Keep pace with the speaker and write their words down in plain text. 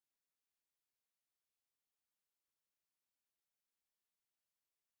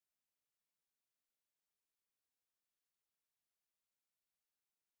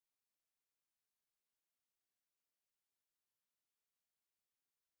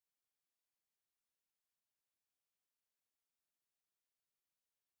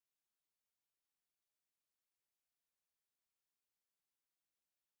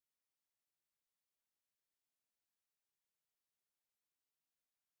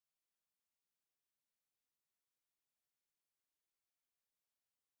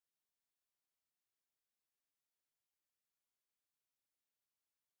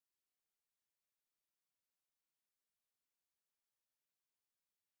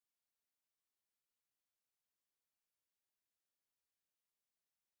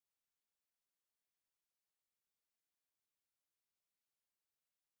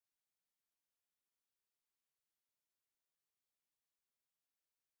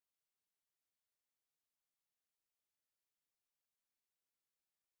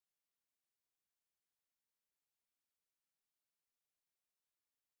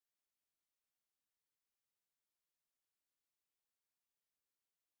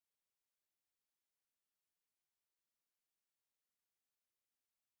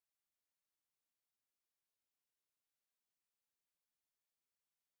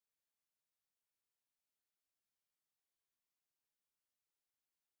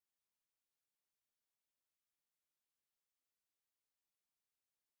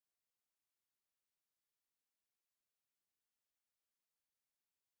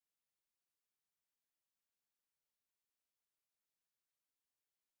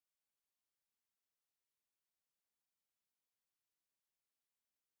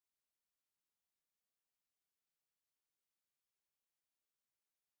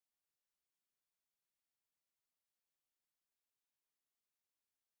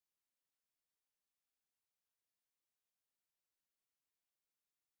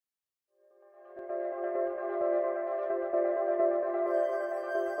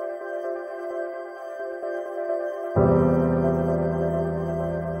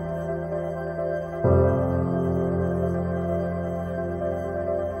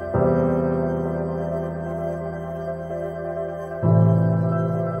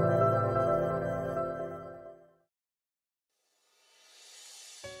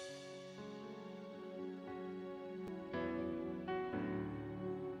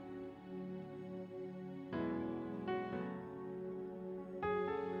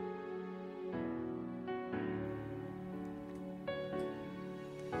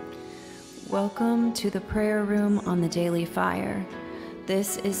Welcome to the prayer room on the Daily Fire.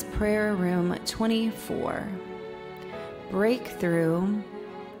 This is prayer room 24. Breakthrough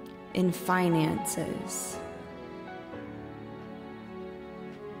in finances.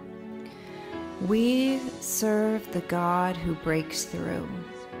 We serve the God who breaks through.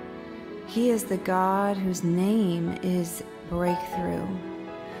 He is the God whose name is Breakthrough.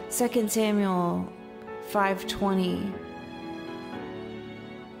 2 Samuel 5:20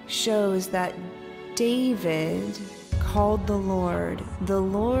 shows that David called the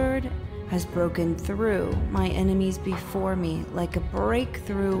Lord has broken through my enemies before me like a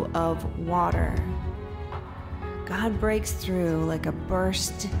breakthrough of water. God breaks through like a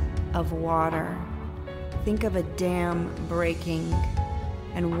burst of water. Think of a dam breaking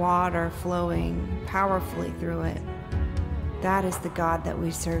and water flowing powerfully through it. That is the God that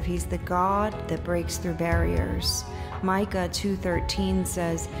we serve. He's the God that breaks through barriers. Micah 2:13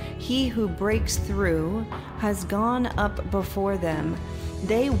 says, "He who breaks through has gone up before them.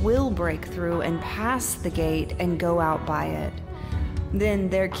 They will break through and pass the gate and go out by it. Then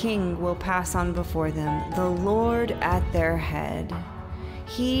their king will pass on before them, the Lord at their head."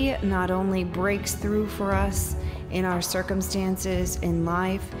 He not only breaks through for us in our circumstances in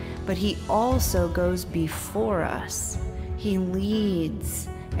life, but he also goes before us. He leads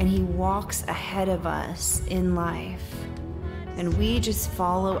and he walks ahead of us in life. And we just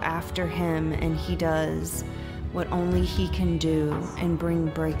follow after him, and he does what only he can do and bring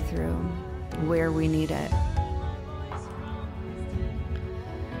breakthrough where we need it.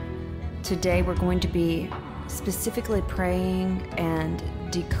 Today we're going to be specifically praying and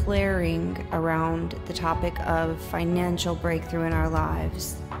declaring around the topic of financial breakthrough in our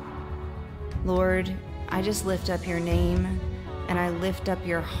lives. Lord, I just lift up your name, and I lift up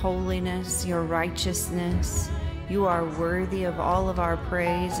your holiness, your righteousness. You are worthy of all of our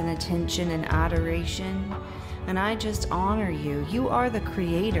praise and attention and adoration, and I just honor you. You are the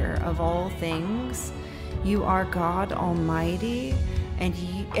creator of all things. You are God Almighty, and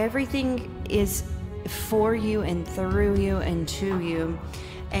everything is for you and through you and to you,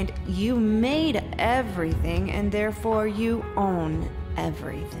 and you made everything, and therefore you own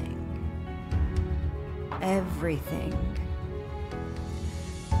everything. Everything.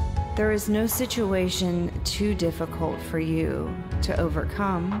 There is no situation too difficult for you to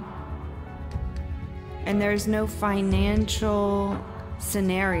overcome, and there's no financial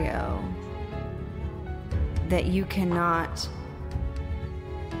scenario that you cannot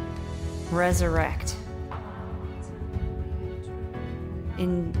resurrect.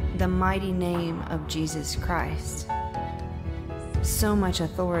 In the mighty name of Jesus Christ. So much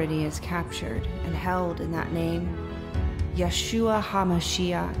authority is captured and held in that name, Yeshua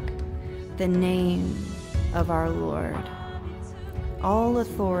HaMashiach, the name of our Lord. All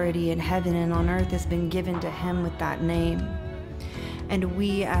authority in heaven and on earth has been given to him with that name. And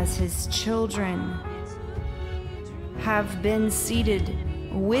we as his children have been seated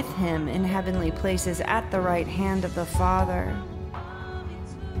with him in heavenly places at the right hand of the Father,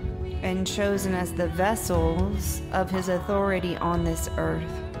 and chosen as the vessels of his authority on this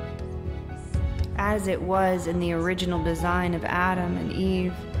earth, as it was in the original design of Adam and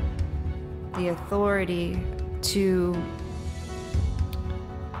Eve. The authority to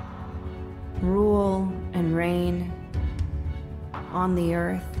rule and reign on the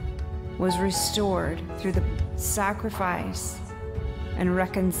earth was restored through the sacrifice and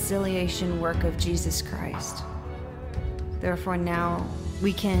reconciliation work of Jesus Christ. Therefore now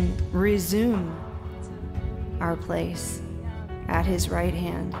we can resume our place at his right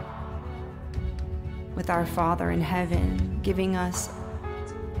hand with our Father in heaven, giving us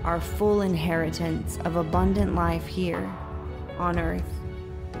our full inheritance of abundant life here on earth.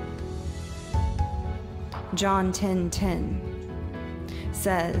 John 10:10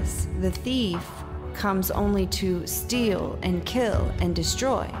 says, "The thief comes only to steal and kill and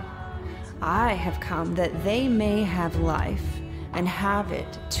destroy. I have come that they may have life and have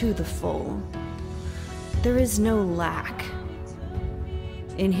it to the full." There is no lack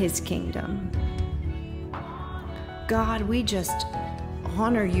in his kingdom. God, we just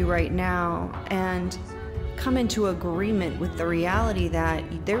honor you right now and come into agreement with the reality that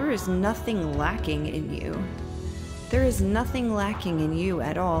there is nothing lacking in you. There is nothing lacking in you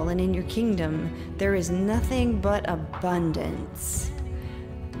at all, and in your kingdom there is nothing but abundance.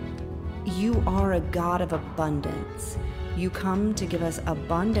 You are a God of abundance. You come to give us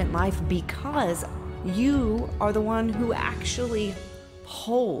abundant life because you are the one who actually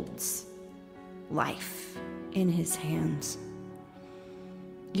holds life in his hands.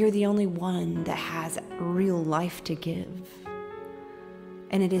 You're the only one that has real life to give.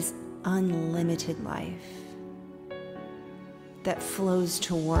 And it is unlimited life that flows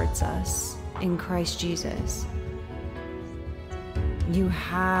towards us in Christ Jesus. You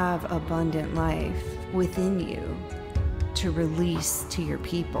have abundant life within you to release to your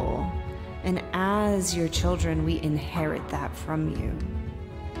people. And as your children, we inherit that from you.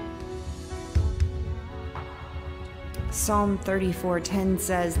 Psalm 34:10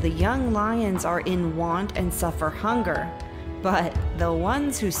 says, "The young lions are in want and suffer hunger, but the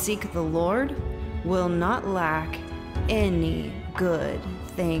ones who seek the Lord will not lack any good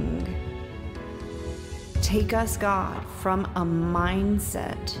thing." Take us, God, from a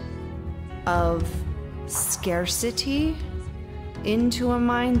mindset of scarcity into a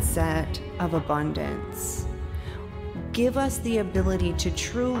mindset of abundance. Give us the ability to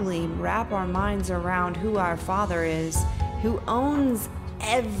truly wrap our minds around who our Father is, who owns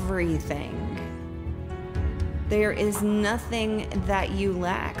everything. There is nothing that you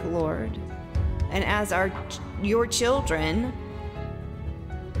lack, Lord. And as your children,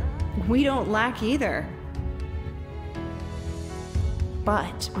 we don't lack either.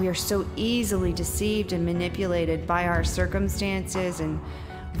 But we are so easily deceived and manipulated by our circumstances and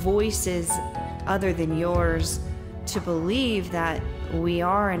voices other than yours to believe that we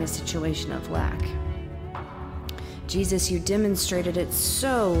are in a situation of lack. Jesus, you demonstrated it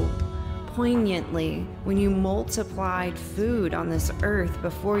so poignantly when you multiplied food on this earth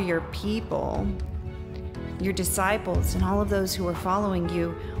before your people. Your disciples and all of those who were following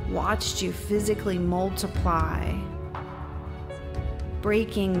you watched you physically multiply,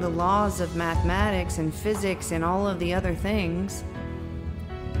 breaking the laws of mathematics and physics and all of the other things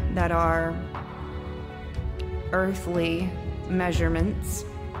that are earthly measurements.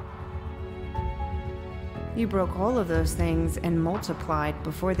 You broke all of those things and multiplied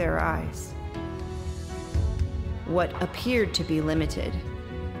before their eyes. What appeared to be limited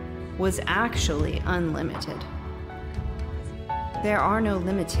was actually unlimited. There are no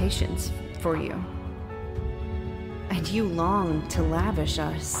limitations for you. And you long to lavish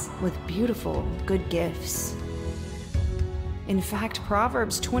us with beautiful, good gifts. In fact,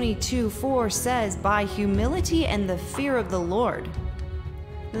 Proverbs 22:4 says, "By humility and the fear of the Lord."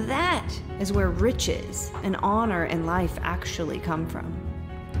 That is where riches and honor and life actually come from.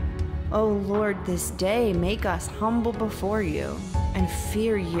 Oh Lord, this day make us humble before you and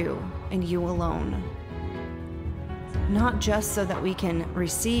fear you and you alone. Not just so that we can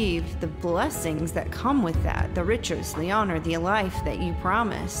receive the blessings that come with that, the riches, the honor, the life that you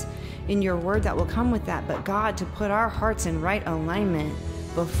promise in your word that will come with that, but God, to put our hearts in right alignment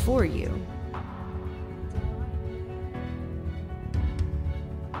before you.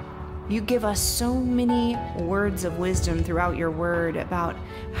 You give us so many words of wisdom throughout your word about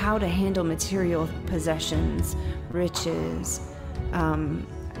how to handle material possessions, riches,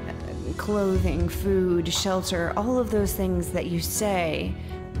 clothing, food, shelter, all of those things that you say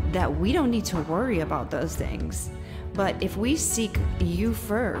that we don't need to worry about those things. But if we seek you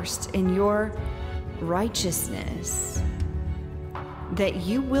first in your righteousness, that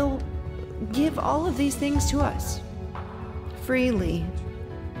you will give all of these things to us freely.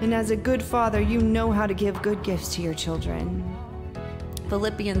 And as a good father, you know how to give good gifts to your children.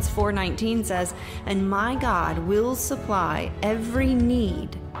 Philippians 4:19 says, "And my God will supply every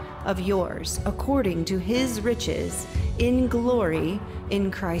need of yours according to his riches in glory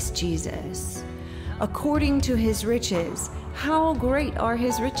in Christ Jesus." According to his riches. How great are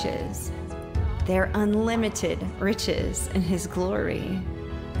his riches? They're unlimited riches in his glory.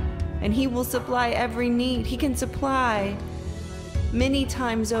 And he will supply every need. He can supply many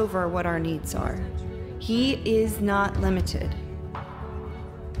times over what our needs are. He is not limited.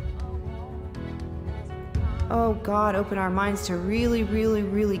 Oh God, open our minds to really, really,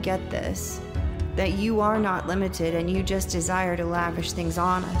 really get this, that you are not limited and you just desire to lavish things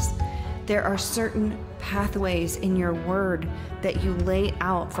on us. There are certain pathways in your word that you lay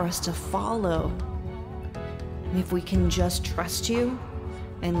out for us to follow. And if we can just trust you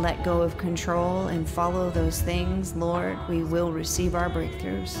and let go of control and follow those things, Lord, we will receive our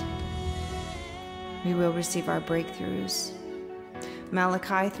breakthroughs. We will receive our breakthroughs.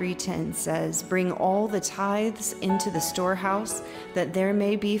 Malachi 3:10 says, "Bring all the tithes into the storehouse, that there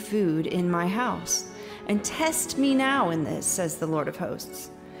may be food in my house. And test me now in this, says the Lord of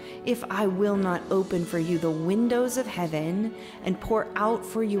hosts, if I will not open for you the windows of heaven and pour out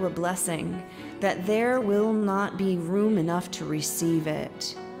for you a blessing, that there will not be room enough to receive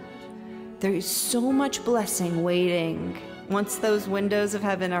it." There is so much blessing waiting once those windows of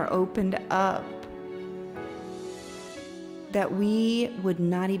heaven are opened up, that we would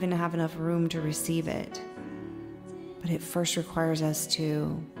not even have enough room to receive it. But it first requires us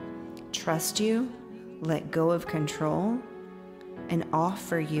to trust you, let go of control, and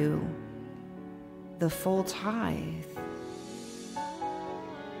offer you the full tithe.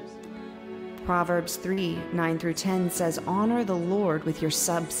 Proverbs 3:9-10 says, "Honor the Lord with your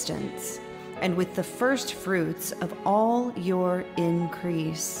substance and with the first fruits of all your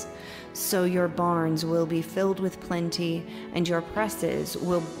increase. So your barns will be filled with plenty, and your presses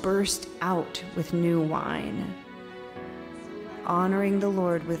will burst out with new wine." Honoring the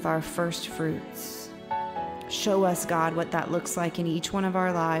Lord with our first fruits. Show us, God, what that looks like in each one of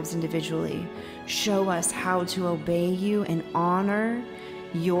our lives individually. Show us how to obey you and honor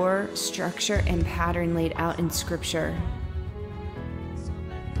your structure and pattern laid out in Scripture.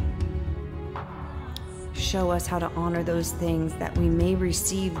 Show us how to honor those things that we may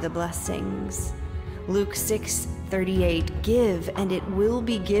receive the blessings. Luke 6:38, "Give, and it will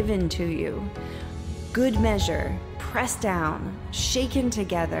be given to you. Good measure, pressed down, shaken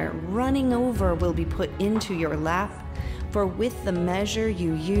together, running over will be put into your lap. For with the measure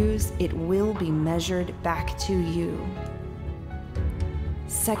you use, it will be measured back to you."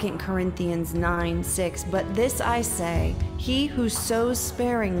 2 Corinthians 9:6, "But this I say, he who sows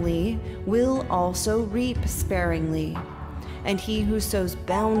sparingly will also reap sparingly, and he who sows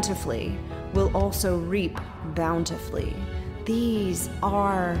bountifully will also reap bountifully." These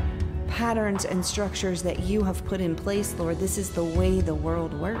are patterns and structures that you have put in place, Lord. This is the way the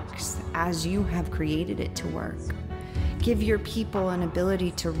world works, as you have created it to work. Give your people an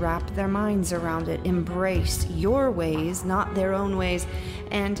ability to wrap their minds around it, embrace your ways, not their own ways,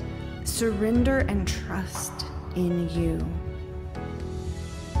 and surrender and trust in you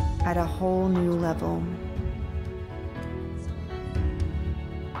at a whole new level.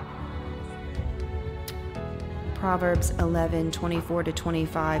 Proverbs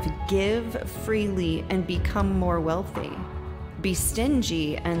 11:24-25, "Give freely and become more wealthy. Be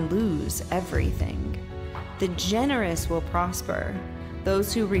stingy and lose everything. The generous will prosper.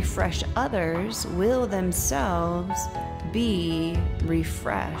 Those who refresh others will themselves be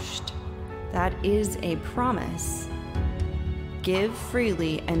refreshed." That is a promise. Give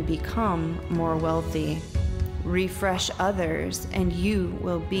freely and become more wealthy. Refresh others and you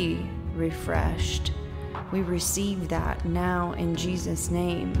will be refreshed. We receive that now in Jesus'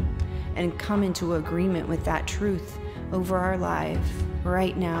 name and come into agreement with that truth over our life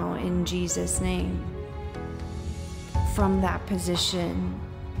right now in Jesus' name. From that position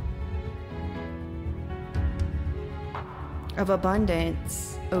of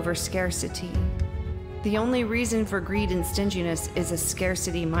abundance over scarcity. The only reason for greed and stinginess is a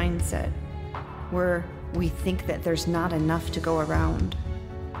scarcity mindset where we think that there's not enough to go around.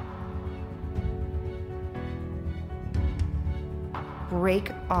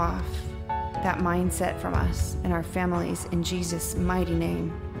 Break off that mindset from us and our families in Jesus' mighty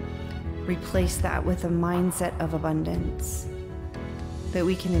name. Replace that with a mindset of abundance, that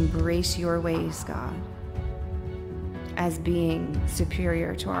we can embrace your ways, God, as being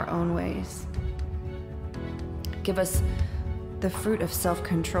superior to our own ways. Give us the fruit of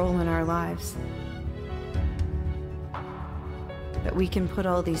self-control in our lives, that we can put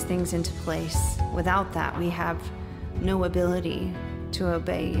all these things into place. Without that, we have no ability to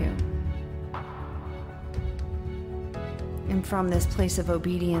obey you. And from this place of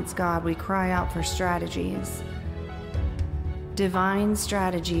obedience, God, we cry out for strategies, divine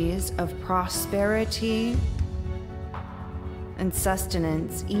strategies of prosperity and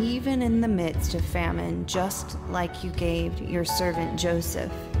sustenance, even in the midst of famine, just like you gave your servant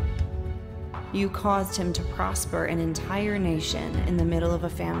Joseph. You caused him to prosper an entire nation in the middle of a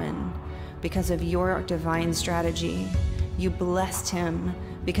famine because of your divine strategy. You blessed him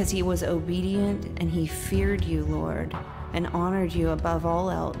because he was obedient and he feared you, Lord, and honored you above all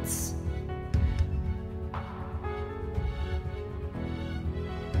else.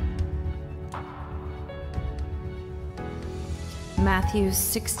 Matthew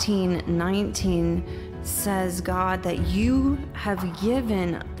 16:19 says, God, that you have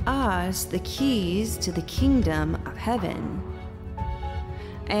given us the keys to the kingdom of heaven,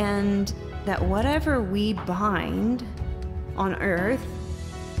 and that whatever we bind on earth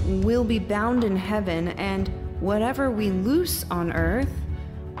will be bound in heaven, and whatever we loose on earth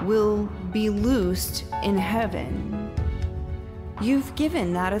will be loosed in heaven. You've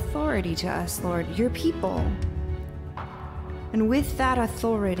given that authority to us, Lord, your people. And with that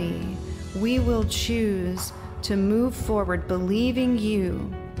authority, we will choose to move forward believing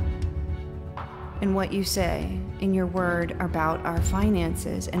you and what you say in your word about our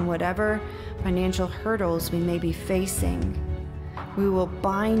finances, and whatever financial hurdles we may be facing, we will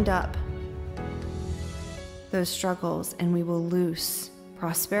bind up those struggles and we will loose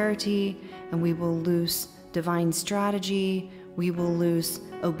prosperity, and we will loose divine strategy. We will loose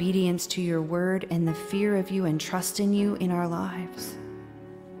obedience to your word and the fear of you and trust in you in our lives.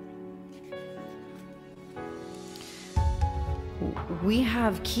 We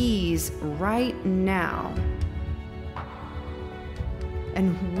have keys right now,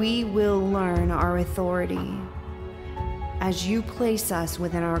 and we will learn our authority as you place us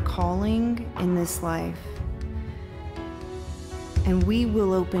within our calling in this life. And we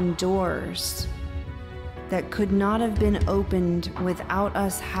will open doors that could not have been opened without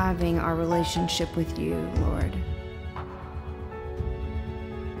us having our relationship with you, Lord.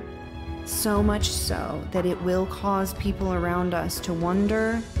 So much so that it will cause people around us to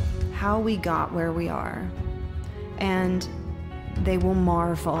wonder how we got where we are. And they will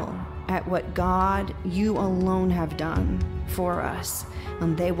marvel at what God, you alone, have done for us.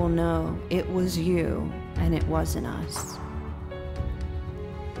 And they will know it was you and it wasn't us.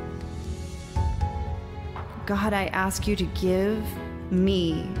 God, I ask you to give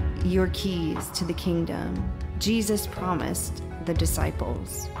me your keys to the kingdom. Jesus promised the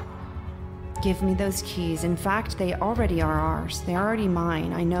disciples, give me those keys. In fact, they already are ours. They're already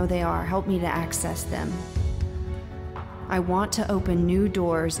mine. I know they are. Help me to access them. I want to open new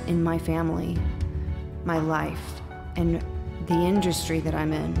doors in my family, my life, and the industry that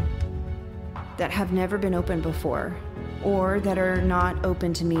I'm in that have never been open before or that are not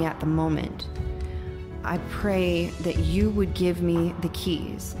open to me at the moment. I pray that you would give me the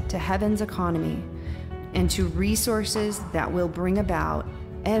keys to heaven's economy and to resources that will bring about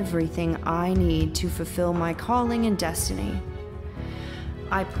everything I need to fulfill my calling and destiny.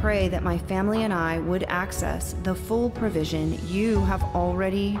 I pray that my family and I would access the full provision you have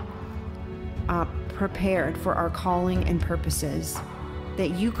already prepared for our calling and purposes that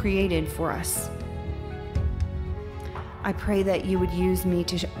you created for us. I pray that you would use me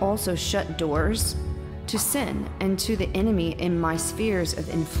to also shut doors to sin and to the enemy in my spheres of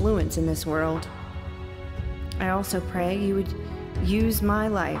influence in this world. I also pray you would use my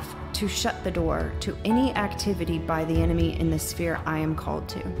life to shut the door to any activity by the enemy in the sphere I am called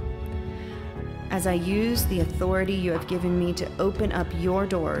to. As I use the authority you have given me to open up your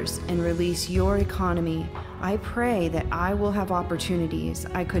doors and release your economy, I pray that I will have opportunities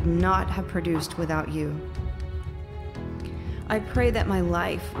I could not have produced without you. I pray that my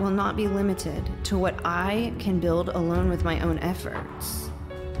life will not be limited to what I can build alone with my own efforts,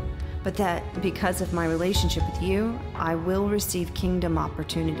 but that because of my relationship with you, I will receive kingdom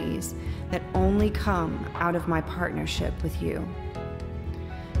opportunities that only come out of my partnership with you.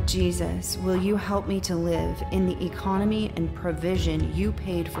 Jesus, will you help me to live in the economy and provision you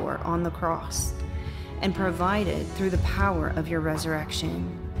paid for on the cross and provided through the power of your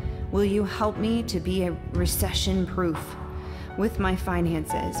resurrection? Will you help me to be a recession-proof with my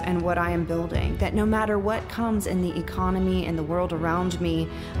finances and what I am building, that no matter what comes in the economy and the world around me,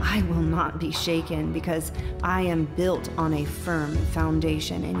 I will not be shaken because I am built on a firm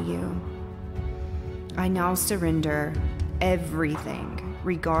foundation in you. I now surrender everything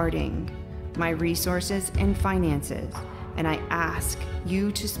regarding my resources and finances, and I ask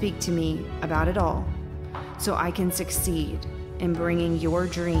you to speak to me about it all so I can succeed in bringing your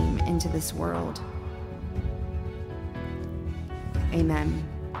dream into this world. Amen.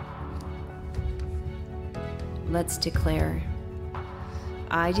 Let's declare.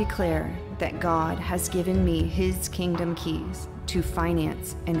 I declare that God has given me his kingdom keys to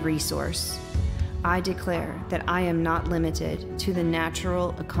finance and resource. I declare that I am not limited to the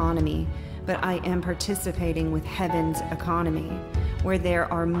natural economy, but I am participating with heaven's economy, where there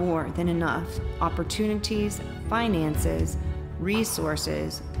are more than enough opportunities, finances,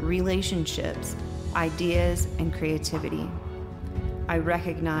 resources, relationships, ideas, and creativity. I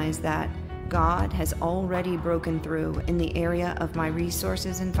recognize that God has already broken through in the area of my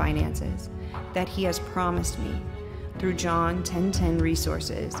resources and finances, that he has promised me through John 10:10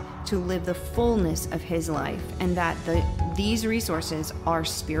 resources to live the fullness of his life, and that these resources are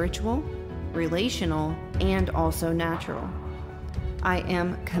spiritual, relational, and also natural. I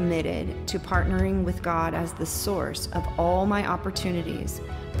am committed to partnering with God as the source of all my opportunities,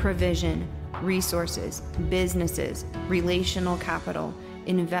 provision, resources, businesses, relational capital,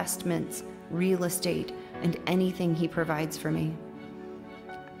 investments, real estate, and anything he provides for me.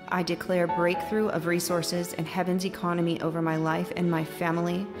 I declare breakthrough of resources and heaven's economy over my life and my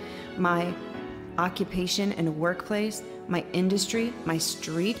family, my occupation and workplace, my industry, my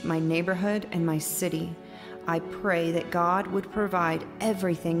street, my neighborhood, and my city. I pray that God would provide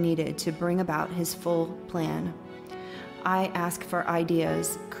everything needed to bring about his full plan. I ask for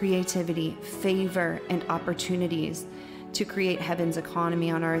ideas, creativity, favor, and opportunities to create heaven's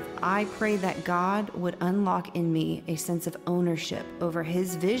economy on earth, I pray that God would unlock in me a sense of ownership over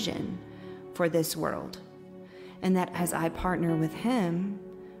his vision for this world. And that as I partner with him,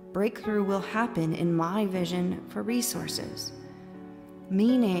 breakthrough will happen in my vision for resources.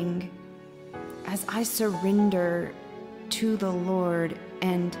 Meaning, as I surrender to the Lord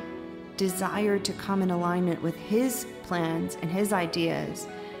and desire to come in alignment with his plans and his ideas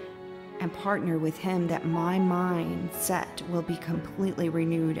and partner with him, that my mindset will be completely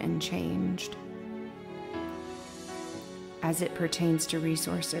renewed and changed as it pertains to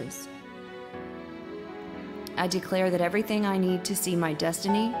resources. I declare that everything I need to see my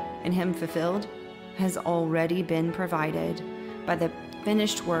destiny and him fulfilled has already been provided by the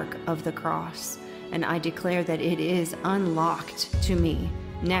finished work of the cross. And I declare that it is unlocked to me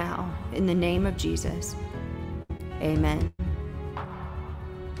now in the name of Jesus. Amen.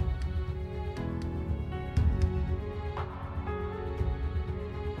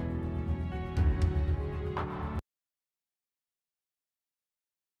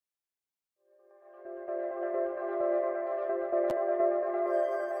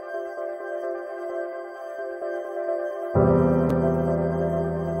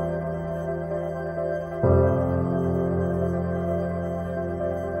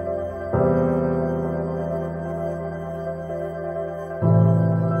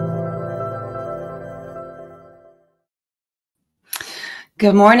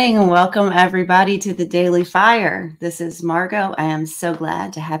 Good morning and welcome everybody to the Daily Fire. This is Margot. I am so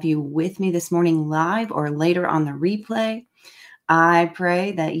glad to have you with me this morning live or later on the replay. I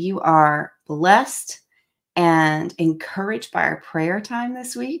pray that you are blessed and encouraged by our prayer time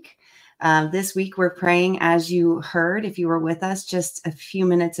this week. This week we're praying, as you heard if you were with us just a few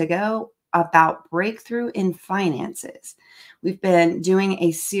minutes ago, about breakthrough in finances. We've been doing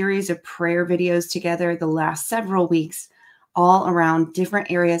a series of prayer videos together the last several weeks, all around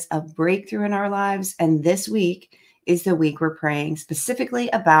different areas of breakthrough in our lives. And this week is the week we're praying specifically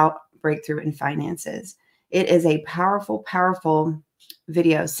about breakthrough in finances. It is a powerful, powerful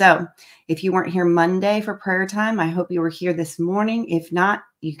video. So if you weren't here Monday for prayer time, I hope you were here this morning. If not,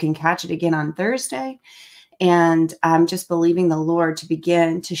 you can catch it again on Thursday. And I'm just believing the Lord to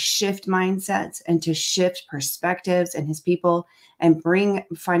begin to shift mindsets and to shift perspectives and his people and bring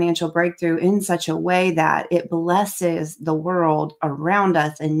financial breakthrough in such a way that it blesses the world around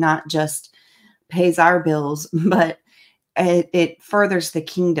us and not just pays our bills, but it furthers the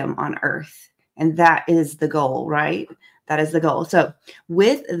kingdom on earth. And that is the goal, right? That is the goal. So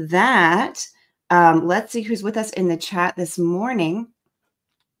with that, let's see who's with us in the chat this morning.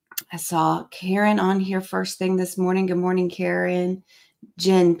 I saw Karen on here first thing this morning. Good morning, Karen.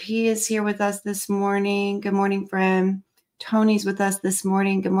 Jen P is here with us this morning. Good morning, friend. Tony's with us this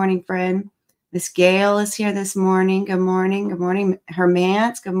morning. Good morning, friend. Miss Gail is here this morning. Good morning. Good morning.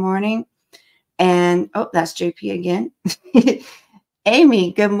 Hermance, good morning. And, oh, that's JP again.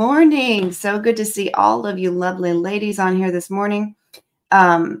 Amy, good morning. So good to see all of you lovely ladies on here this morning.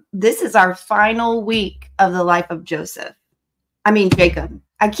 This is our final week of the life of Jacob.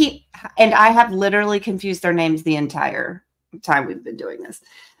 I have literally confused their names the entire time we've been doing this.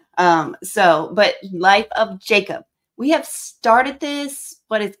 But life of Jacob. We have started this,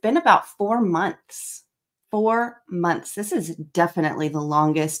 but it's been about 4 months. 4 months. This is definitely the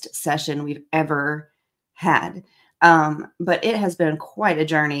longest session we've ever had. But it has been quite a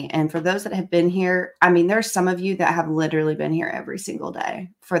journey. And for those that have been here, I mean, there's some of you that have literally been here every single day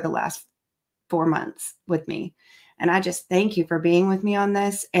for the last 4 months with me. And I just thank you for being with me on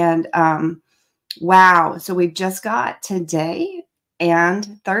this. And wow. So we've just got today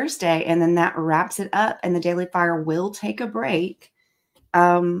and Thursday, and then that wraps it up. And the Daily Fire will take a break.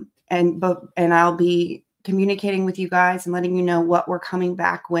 And I'll be communicating with you guys and letting you know what we're coming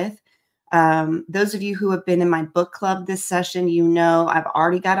back with. Those of you who have been in my book club this session, you know I've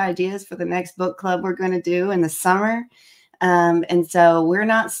already got ideas for the next book club we're going to do in the summer. And so we're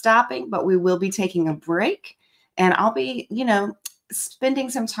not stopping, but we will be taking a break. And I'll be, spending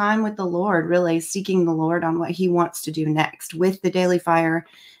some time with the Lord, really seeking the Lord on what he wants to do next with the Daily Fire.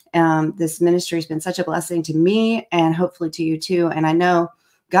 This ministry has been such a blessing to me and hopefully to you too. And I know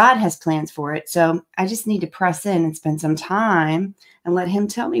God has plans for it. So I just need to press in and spend some time and let him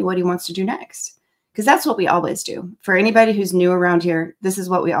tell me what he wants to do next. Because that's what we always do. For anybody who's new around here, this is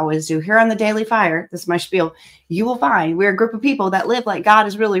what we always do. Here on the Daily Fire, this is my spiel, you will find we're a group of people that live like God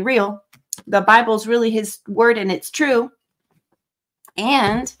is really real. The Bible's really his word and it's true.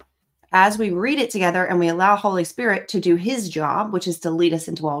 And as we read it together and we allow Holy Spirit to do his job, which is to lead us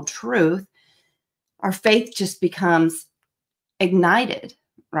into all truth, our faith just becomes ignited.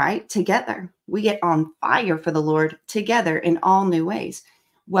 right? Together. We get on fire for the Lord together in all new ways.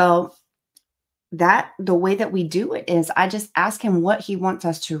 Well, the way that we do it is I just ask him what he wants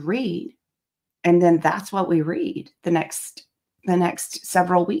us to read. And then that's what we read the next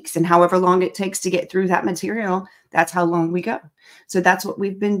several weeks. And however long it takes to get through that material, that's how long we go. So that's what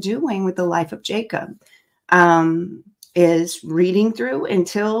we've been doing with the life of Jacob, is reading through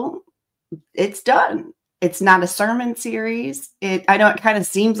until it's done. It's not a sermon series. I know it kind of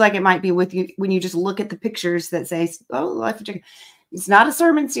seems like it might be with you when you just look at the pictures that say, oh, life of Jacob. It's not a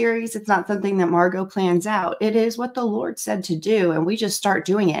sermon series. It's not something that Margot plans out. It is what the Lord said to do, and we just start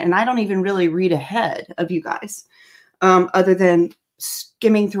doing it. And I don't even really read ahead of you guys, other than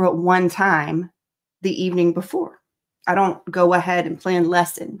skimming through it one time the evening before. I don't go ahead and plan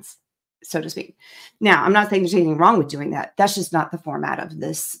lessons, so to speak. Now, I'm not saying there's anything wrong with doing that. That's just not the format of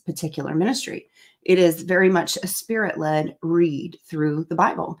this particular ministry. It is very much a spirit-led read through the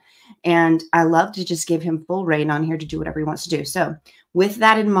Bible. And I love to just give him full reign on here to do whatever he wants to do. So with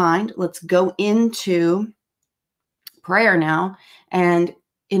that in mind, let's go into prayer now and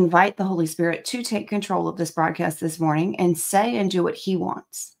invite the Holy Spirit to take control of this broadcast this morning and say and do what he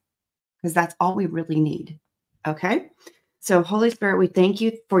wants, because that's all we really need. Okay? So Holy Spirit, we thank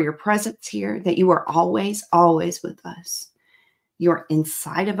you for your presence here, that you are always, always with us. You're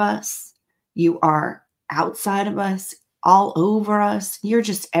inside of us. You are outside of us, all over us. You're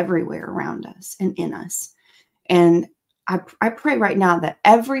just everywhere around us and in us. And I pray right now that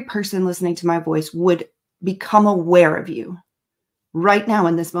every person listening to my voice would become aware of you right now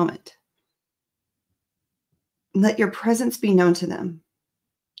in this moment. Let your presence be known to them.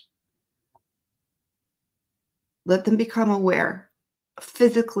 Let them become aware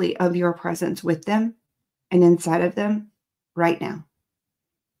physically of your presence with them and inside of them right now.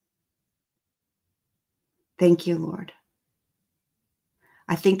 Thank you, Lord.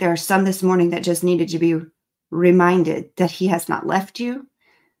 I think there are some this morning that just needed to be reminded that he has not left you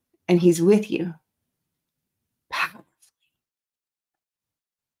and he's with you.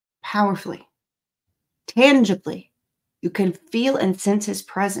 Powerfully, tangibly. You can feel and sense his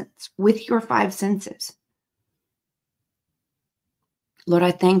presence with your five senses. Lord,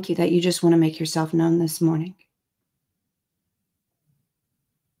 I thank you that you just want to make yourself known this morning.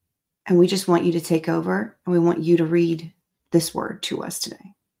 And we just want you to take over, and we want you to read this word to us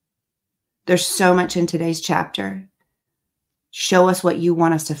today. There's so much in today's chapter. Show us what you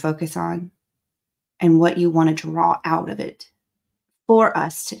want us to focus on and what you want to draw out of it for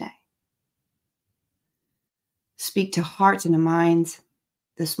us today. Speak to hearts and to minds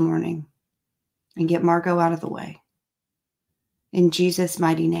this morning and get Margot out of the way. In Jesus'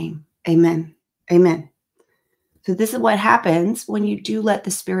 mighty name, amen. Amen. So this is what happens when you do let the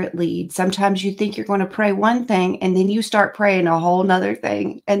Spirit lead. Sometimes you think you're going to pray one thing and then you start praying a whole nother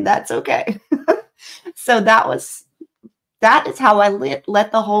thing, and that's okay. So that is how I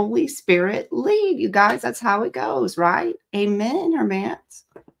let the Holy Spirit lead, you guys. That's how it goes, right? Amen, Hermance.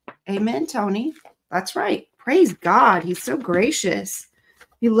 Amen, Tony. That's right. Praise God. He's so gracious.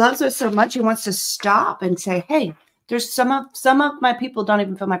 He loves us so much. He wants to stop and say, hey, there's some of my people don't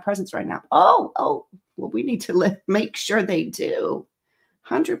even feel my presence right now. Oh, well, we need to make sure they do.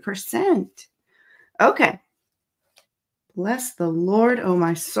 100%. Okay. Bless the Lord, oh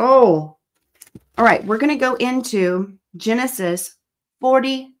my soul. All right, we're going to go into Genesis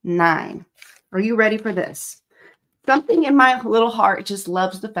 49. Are you ready for this? Something in my little heart just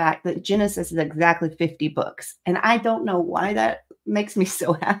loves the fact that Genesis is exactly 50 books. And I don't know why that makes me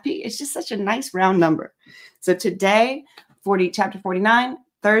so happy. It's just such a nice round number. So today, chapter 49,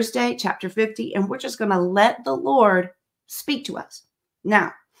 Thursday, chapter 50, and we're just going to let the Lord speak to us.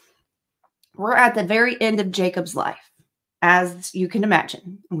 Now, we're at the very end of Jacob's life, as you can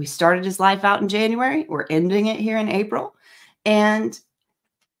imagine. We started his life out in January. We're ending it here in April. And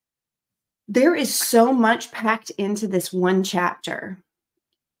there is so much packed into this one chapter.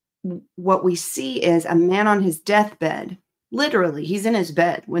 What we see is a man on his deathbed. Literally, he's in his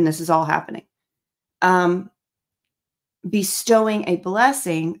bed when this is all happening. Bestowing a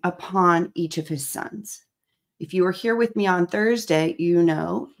blessing upon each of his sons. If you were here with me on Thursday, you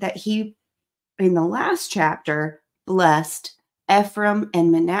know that he, in the last chapter, blessed Ephraim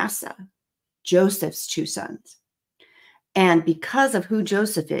and Manasseh, Joseph's two sons. And because of who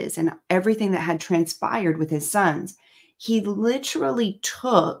Joseph is and everything that had transpired with his sons, he literally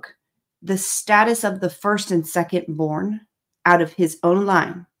took the status of the first and second born out of his own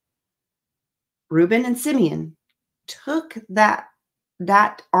line. Reuben and Simeon took that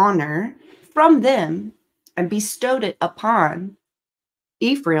honor from them and bestowed it upon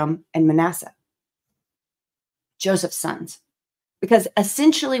Ephraim and Manasseh, Joseph's sons. Because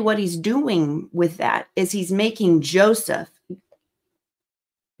essentially what he's doing with that is he's making Joseph's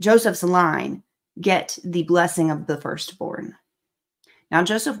line get the blessing of the firstborn. Now,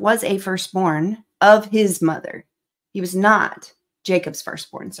 Joseph was a firstborn of his mother. He was not Jacob's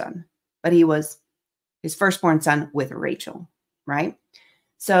firstborn son, but he was his firstborn son with Rachel, right?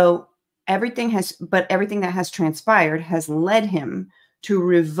 So everything that has transpired has led him to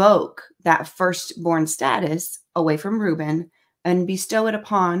revoke that firstborn status away from Reuben and bestow it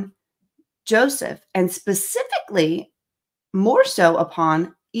upon Joseph, and specifically more so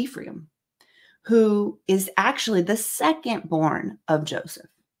upon Ephraim, who is actually the second born of Joseph.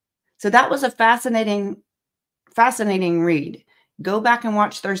 So that was a fascinating read. Go back and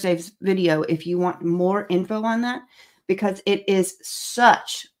watch Thursday's video if you want more info on that, because it is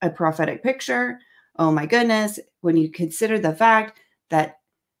such a prophetic picture. Oh my goodness. When you consider the fact that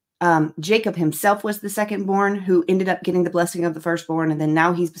Jacob himself was the second born who ended up getting the blessing of the firstborn. And then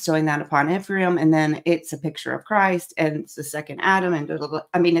now he's bestowing that upon Ephraim. And then it's a picture of Christ and it's the second Adam. And blah, blah, blah.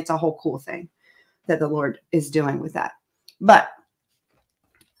 I mean, it's a whole cool thing that the Lord is doing with that. But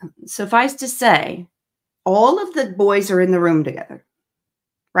suffice to say, all of the boys are in the room together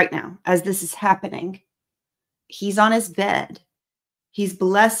right now as this is happening. He's on his bed. He's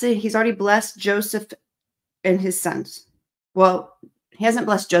already blessed Joseph and his sons. Well, he hasn't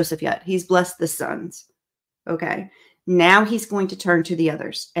blessed Joseph yet. He's blessed the sons. Okay. Now he's going to turn to the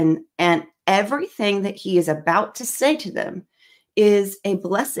others. And everything that he is about to say to them is a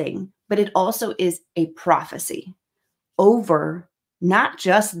blessing, but it also is a prophecy over not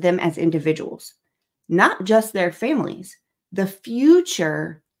just them as individuals, not just their families, the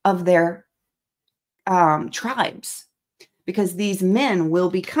future of their tribes, because these men will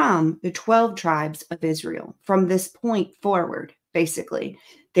become the 12 tribes of Israel from this point forward. Basically,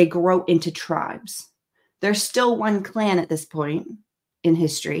 they grow into tribes. There's still one clan at this point in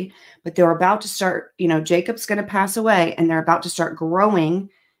history, but they're about to start, Jacob's going to pass away and they're about to start growing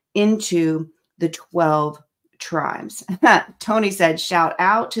into the 12 tribes. Tony said, shout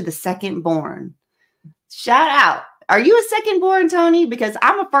out to the second born. Shout out. Are you a second born, Tony? Because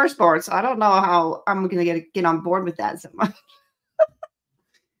I'm a firstborn, so I don't know how I'm going to get on board with that so much.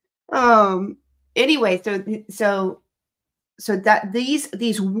 Anyway, so that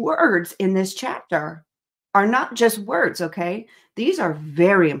these words in this chapter are not just words, okay? These are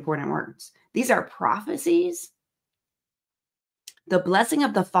very important words. These are prophecies. The blessing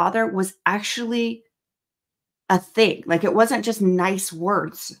of the Father was actually a thing. Like, it wasn't just nice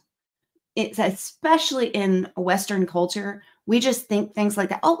words. It's especially in Western culture, we just think things like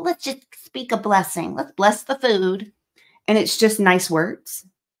that. Oh, let's just speak a blessing. Let's bless the food. And it's just nice words.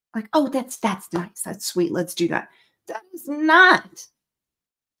 Like, oh, that's nice. That's sweet. Let's do that. That is not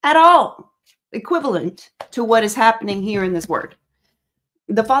at all equivalent to what is happening here in this word.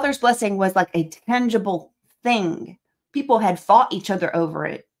 The Father's blessing was like a tangible thing. People had fought each other over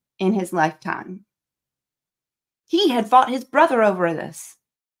it in his lifetime. He had fought his brother over this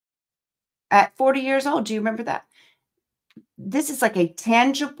at 40 years old. Do you remember that? This is like a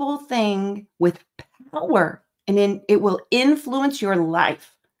tangible thing with power, and it will influence your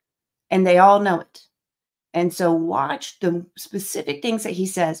life. And they all know it. And so watch the specific things that he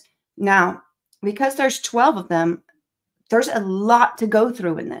says. Now, because there's 12 of them, there's a lot to go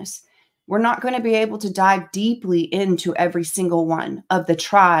through in this. We're not going to be able to dive deeply into every single one of the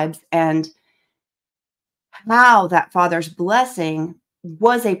tribes and how that Father's blessing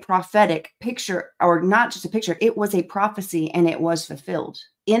was a prophetic picture, or not just a picture, it was a prophecy, and it was fulfilled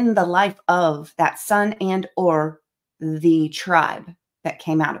in the life of that son and or the tribe that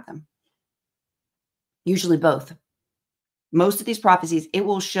came out of them. Usually both. Most of these prophecies,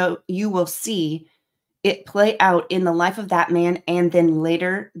 you will see it play out in the life of that man, and then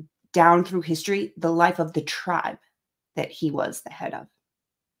later down through history, the life of the tribe that he was the head of.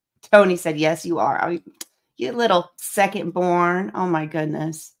 Tony said, yes, you are. You little second born. Oh my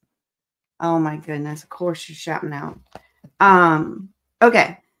goodness. Oh my goodness. Of course you're shouting out.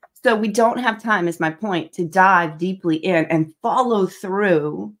 Okay. So we don't have time, is my point, to dive deeply in and follow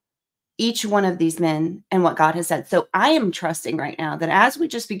through each one of these men and what God has said. So I am trusting right now that as we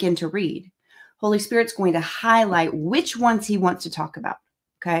just begin to read, Holy Spirit's going to highlight which ones he wants to talk about.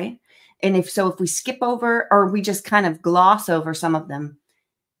 Okay. And if we skip over or we just kind of gloss over some of them,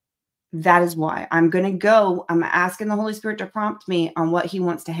 that is why I'm asking the Holy Spirit to prompt me on what he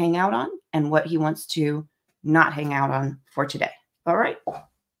wants to hang out on and what he wants to not hang out on for today. All right.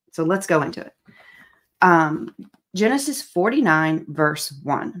 So let's go into it. Genesis 49, verse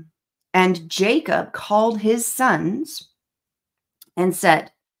 1. And Jacob called his sons and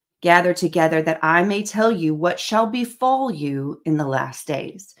said, Gather together that I may tell you what shall befall you in the last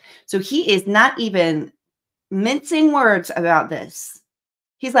days. So he is not even mincing words about this.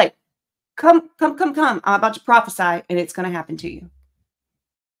 He's like, come, come, come, come. I'm about to prophesy and it's going to happen to you.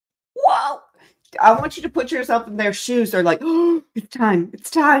 Whoa. I want you to put yourself in their shoes. They're like, oh, it's time. It's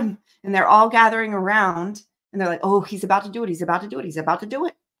time. And they're all gathering around and they're like, oh, he's about to do it. He's about to do it. He's about to do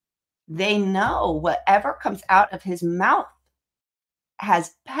it. They know whatever comes out of his mouth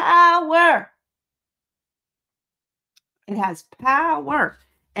has power. It has power.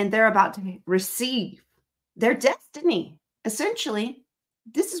 And they're about to receive their destiny. Essentially,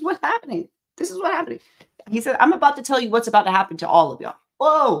 this is what's happening. This is what's happening. He said, I'm about to tell you what's about to happen to all of y'all.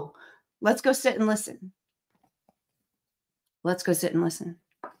 Whoa. Let's go sit and listen. Let's go sit and listen.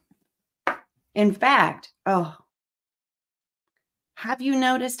 In fact, have you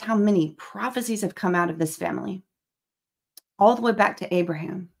noticed how many prophecies have come out of this family? All the way back to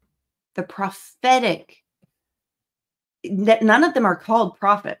Abraham. The prophetic, none of them are called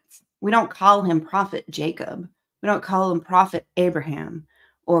prophets. We don't call him Prophet Jacob. We don't call him Prophet Abraham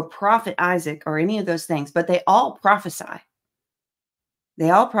or Prophet Isaac or any of those things, but they all prophesy. They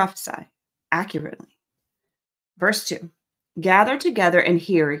all prophesy accurately. Verse 2, gather together and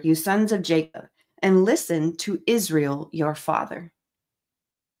hear, you sons of Jacob, and listen to Israel, your father.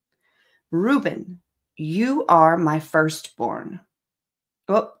 Reuben, you are my firstborn.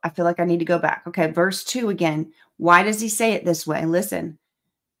 Oh, I feel like I need to go back. Okay, verse 2 again. Why does he say it this way? Listen.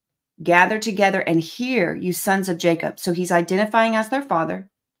 Gather together and hear, you sons of Jacob. So he's identifying as their father.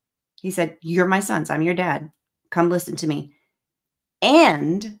 He said, you're my sons. I'm your dad. Come listen to me.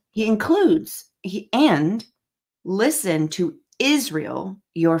 And he includes, and listen to Israel,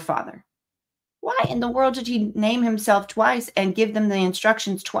 your father. Why in the world did he name himself twice and give them the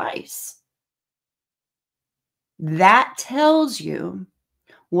instructions twice? That tells you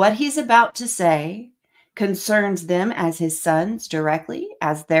what he's about to say concerns them as his sons directly,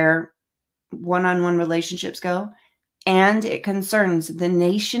 as their one-on-one relationships go, and it concerns the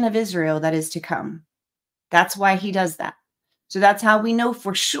nation of Israel that is to come. That's why he does that. So that's how we know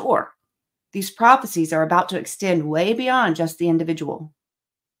for sure these prophecies are about to extend way beyond just the individual.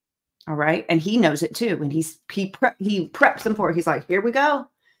 All right. And he knows it too. And he preps them for it. He's like, here we go.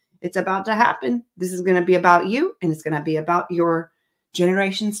 It's about to happen. This is going to be about you, and it's going to be about your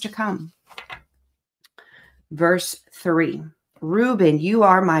generations to come. Verse 3, Reuben, you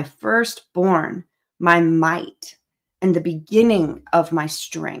are my firstborn, my might, and the beginning of my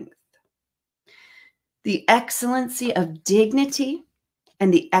strength. The excellency of dignity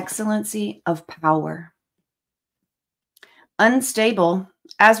and the excellency of power. Unstable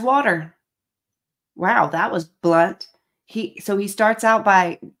as water. Wow, that was blunt. So he starts out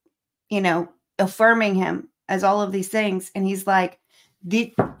by, affirming him as all of these things. And he's like,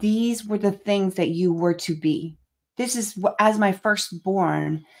 these were the things that you were to be. This is, as my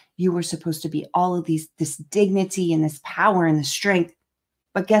firstborn, you were supposed to be all of this dignity and this power and the strength.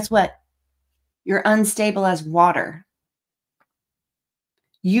 But guess what? You're unstable as water.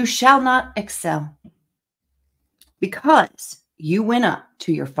 You shall not excel because you went up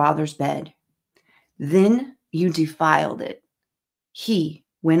to your father's bed. Then you defiled it. He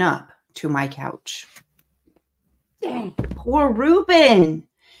went up to my couch. Dang, poor Reuben.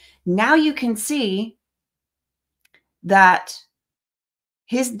 Now you can see that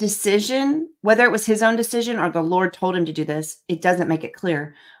his decision, whether it was his own decision or the Lord told him to do this, it doesn't make it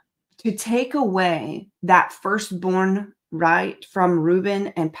clear. To take away that firstborn right from Reuben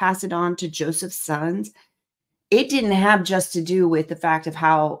and pass it on to Joseph's sons, it didn't have just to do with the fact of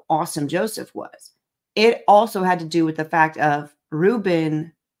how awesome Joseph was. It also had to do with the fact of,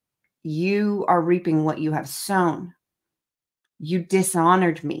 Reuben, you are reaping what you have sown. You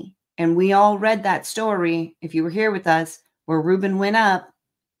dishonored me. And we all read that story, if you were here with us, where Reuben went up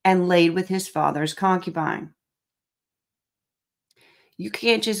and laid with his father's concubine. You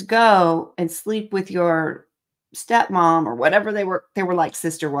can't just go and sleep with your stepmom or whatever they were like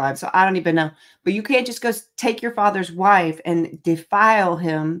sister wives. So I don't even know, but you can't just go take your father's wife and defile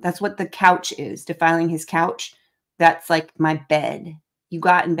him. That's what the couch is, defiling his couch. That's like my bed. You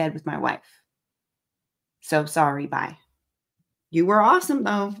got in bed with my wife. So sorry, bye. You were awesome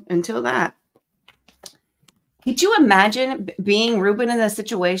though, until that. Could you imagine being Reuben in this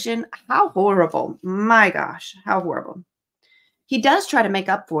situation? How horrible. My gosh, how horrible. He does try to make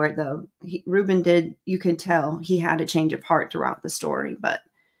up for it, though. Reuben did, you can tell he had a change of heart throughout the story, but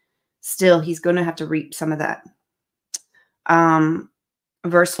still, he's going to have to reap some of that.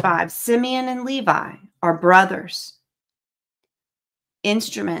 Verse 5, Simeon and Levi are brothers,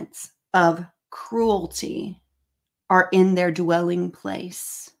 instruments of cruelty are in their dwelling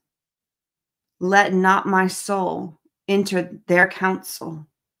place. Let not my soul enter their counsel.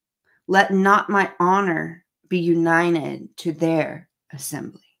 Let not my honor be united to their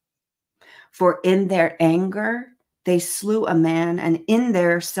assembly. For in their anger they slew a man, and in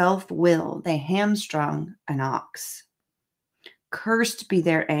their self-will they hamstrung an ox. Cursed be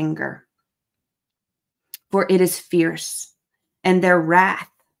their anger, for it is fierce, and their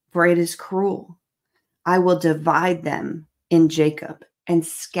wrath, for it is cruel. I will divide them in Jacob and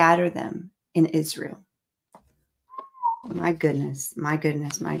scatter them in Israel. My goodness, my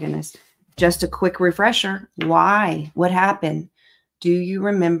goodness, my goodness. Just a quick refresher. Why? What happened? Do you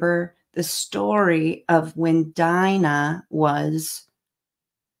remember the story of when Dinah was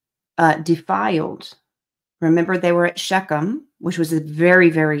defiled? Remember, they were at Shechem, which was a very,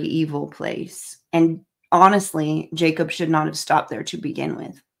 very evil place. And honestly, Jacob should not have stopped there to begin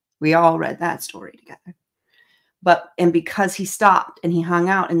with. We all read that story together. And because he stopped and he hung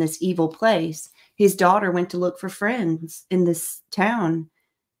out in this evil place, his daughter went to look for friends in this town.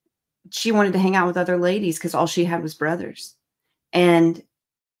 She wanted to hang out with other ladies because all she had was brothers. And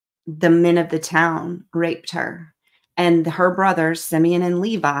the men of the town raped her. And her brothers, Simeon and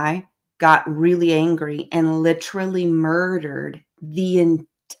Levi, got really angry and literally murdered the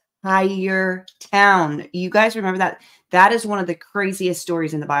entire town. You guys remember that? That is one of the craziest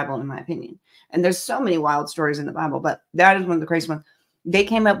stories in the Bible, in my opinion. And there's so many wild stories in the Bible, but that is one of the craziest ones. They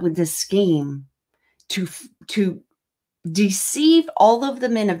came up with this scheme to deceive all of the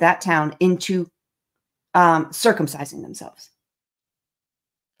men of that town into circumcising themselves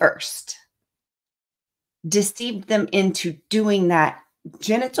first. Deceived them into doing that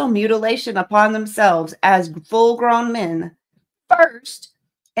genital mutilation upon themselves as full-grown men first.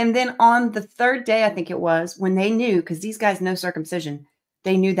 And then on the third day, I think it was, when they knew, because these guys know circumcision,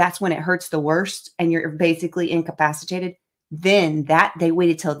 they knew that's when it hurts the worst and you're basically incapacitated. Then they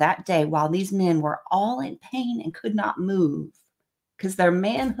waited till that day while these men were all in pain and could not move because their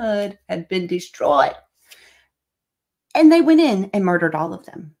manhood had been destroyed. And they went in and murdered all of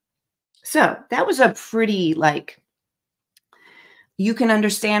them. So that was a pretty, you can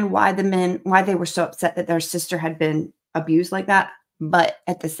understand why they were so upset that their sister had been abused like that. But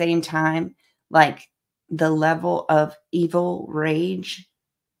at the same time, the level of evil rage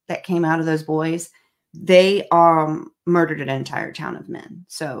that came out of those boys, they murdered an entire town of men.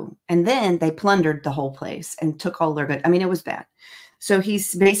 So, and then they plundered the whole place and took all their good. I mean, it was bad. So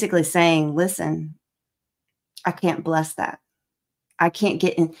he's basically saying, listen, I can't bless that. I can't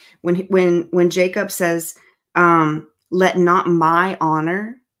get in. When Jacob says, let not my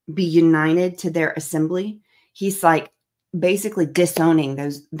honor be united to their assembly, he's basically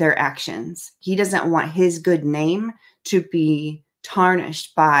disowning their actions. He doesn't want his good name to be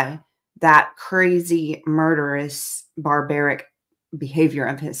tarnished by that crazy, murderous, barbaric behavior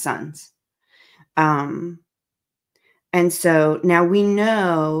of his sons. And so now we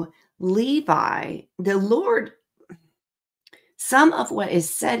know Levi, the Lord, some of what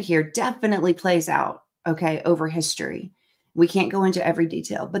is said here definitely plays out, okay, over history. We can't go into every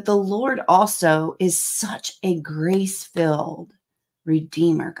detail, but the Lord also is such a grace-filled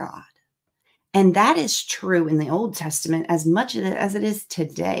Redeemer God. And that is true in the Old Testament as much as it is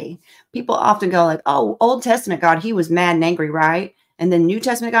today. People often go oh, Old Testament God, he was mad and angry, right? And then New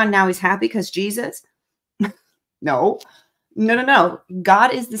Testament God, now he's happy because Jesus? No.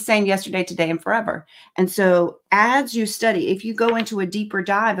 God is the same yesterday, today, and forever. And so as you study, if you go into a deeper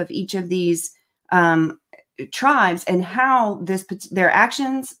dive of each of these tribes and how their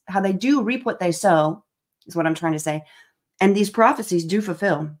actions, how they do reap what they sow, is what I'm trying to say. And these prophecies do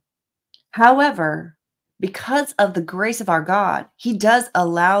fulfill. However, because of the grace of our God, he does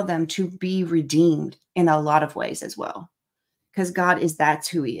allow them to be redeemed in a lot of ways as well. Because that's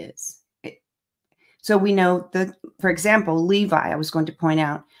who he is. So we know that, for example, Levi, I was going to point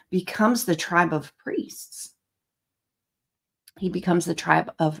out, becomes the tribe of priests. He becomes the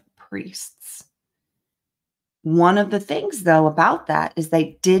tribe of priests. One of the things, though, about that is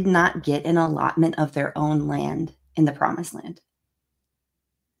they did not get an allotment of their own land in the promised land.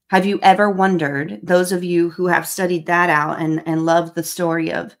 Have you ever wondered, those of you who have studied that out and love the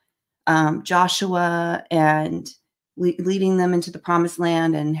story of Joshua and leading them into the promised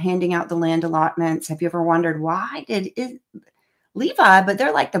land and handing out the land allotments, have you ever wondered why Levi, but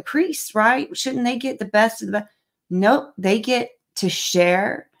they're like the priests, right? Shouldn't they get the best of the best? Nope, they get to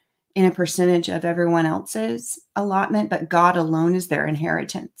share in a percentage of everyone else's allotment, but God alone is their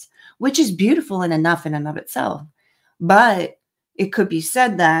inheritance, which is beautiful and enough in and of itself. But it could be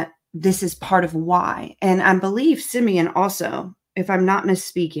said that this is part of why. And I believe Simeon also, if I'm not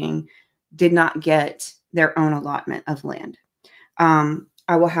misspeaking, did not get their own allotment of land.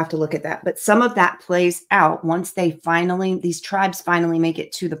 I will have to look at that. But some of that plays out once these tribes finally make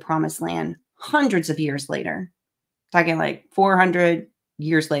it to the promised land hundreds of years later. Talking like 400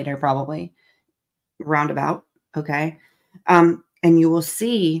 years later, probably, roundabout. Okay. And you will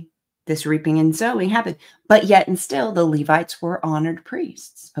see this reaping and sowing happen. But yet and still, the Levites were honored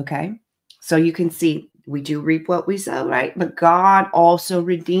priests. Okay. So you can see we do reap what we sow, right? But God also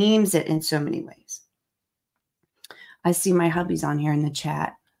redeems it in so many ways. I see my hubby's on here in the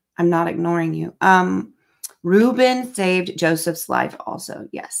chat. I'm not ignoring you. Reuben saved Joseph's life also.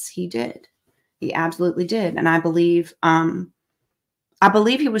 Yes, he did. He absolutely did. And I believe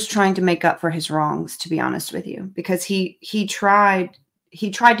he was trying to make up for his wrongs, to be honest with you, because he tried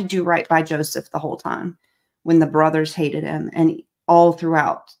to do right by Joseph the whole time when the brothers hated him, and all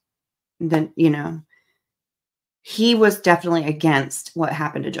throughout. Then, he was definitely against what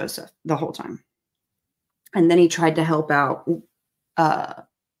happened to Joseph the whole time. And then he tried to help out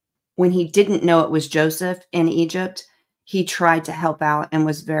when he didn't know it was Joseph in Egypt. He tried to help out and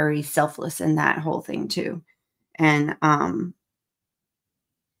was very selfless in that whole thing too. And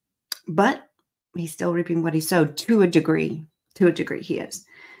but he's still reaping what he sowed to a degree. To a degree, he is.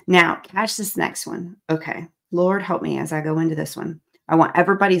 Now, catch this next one. Okay, Lord, help me as I go into this one. I want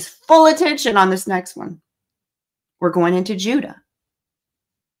everybody's full attention on this next one. We're going into Judah.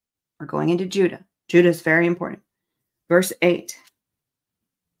 We're going into Judah. Judah is very important. Verse 8.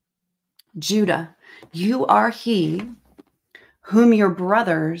 Judah, you are he whom your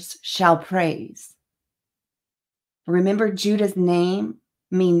brothers shall praise. Remember, Judah's name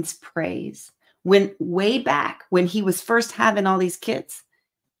means praise. When way back when he was first having all these kids,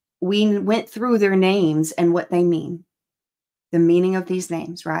 we went through their names and what they mean. The meaning of these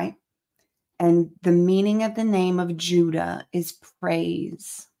names, right? And the meaning of the name of Judah is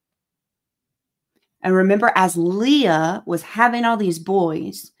praise. And remember, as Leah was having all these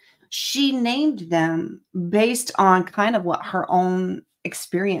boys, she named them based on kind of what her own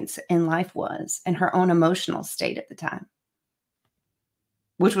experience in life was and her own emotional state at the time,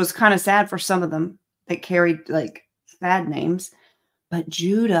 which was kind of sad for some of them that carried like sad names. But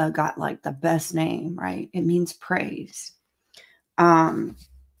Judah got like the best name, right? It means praise.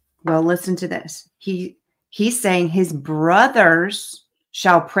 Well, listen to this. He's saying his brothers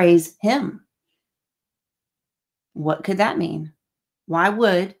shall praise him. What could that mean? Why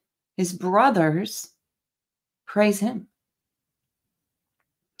would his brothers praise him?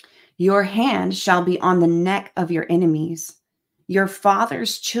 Your hand shall be on the neck of your enemies. Your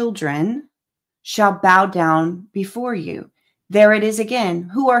father's children shall bow down before you. There it is again.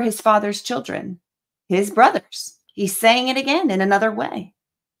 Who are his father's children? His brothers. He's saying it again in another way.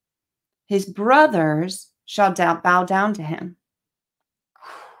 His brothers shall bow down to him.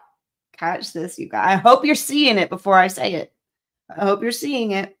 Catch this, you guys. I hope you're seeing it before I say it. I hope you're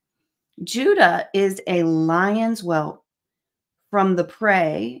seeing it. Judah is a lion's whelp. From the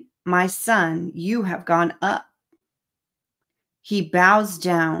prey, my son, you have gone up. He bows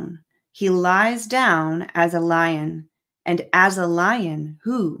down. He lies down as a lion, and as a lion,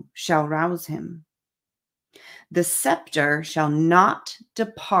 who shall rouse him? The scepter shall not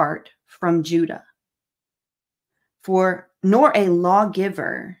depart from Judah, nor a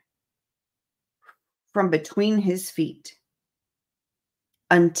lawgiver from between his feet,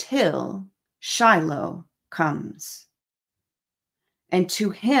 until Shiloh comes. And to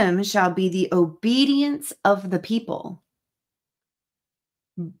him shall be the obedience of the people,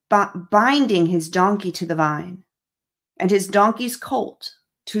 binding his donkey to the vine, and his donkey's colt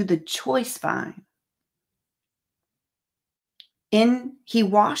to the choice vine. He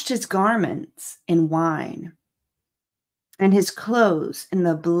washed his garments in wine, and his clothes in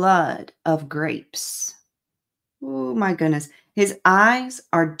the blood of grapes. Oh my goodness. His eyes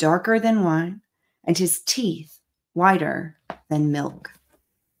are darker than wine, and his teeth whiter than milk.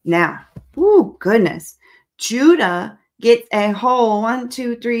 Now, oh goodness. Judah gets a whole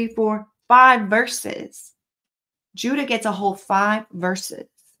 5 verses. Judah gets a whole 5 verses.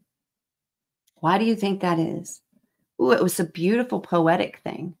 Why do you think that is? Oh, it was a beautiful poetic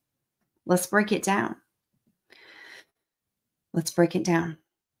thing. Let's break it down. Let's break it down.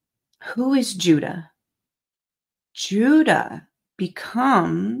 Who is Judah? Judah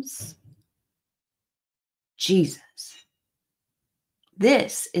becomes Jesus.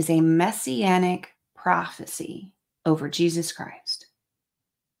 This is a messianic prophecy over Jesus Christ.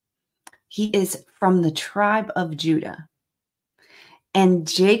 He is from the tribe of Judah. And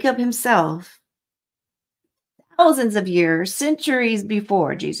Jacob himself, thousands of years, centuries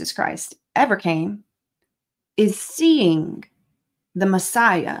before Jesus Christ ever came, is seeing the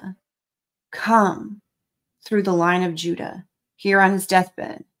Messiah come through the line of Judah. here on his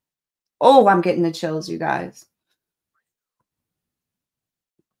deathbed. Oh, I'm getting the chills, you guys.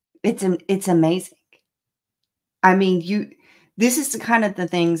 It's amazing. I mean, this is the kind of the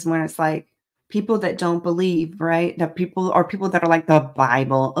things when it's like people that don't believe, right? That people that are like the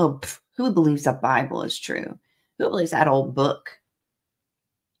Bible. Oh, who believes the Bible is true? Who believes that old book?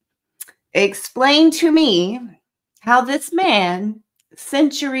 Explain to me how this man,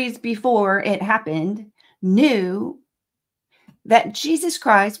 centuries before it happened, knew that Jesus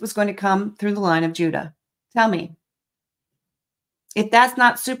Christ was going to come through the line of Judah. Tell me. If that's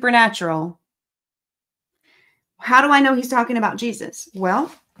not supernatural, how do I know he's talking about Jesus?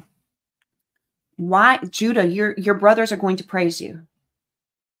 Well, why, Judah, your brothers are going to praise you.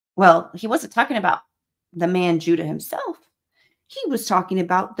 Well, he wasn't talking about the man Judah himself. He was talking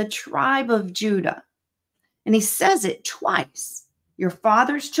about the tribe of Judah. And he says it twice. Your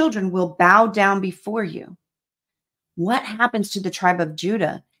father's children will bow down before you. What happens to the tribe of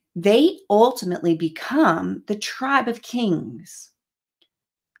Judah? They ultimately become the tribe of kings.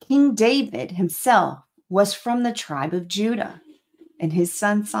 King David himself was from the tribe of Judah, and his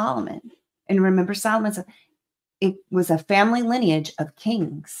son Solomon. And remember, it was a family lineage of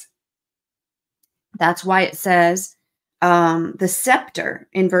kings. That's why it says the scepter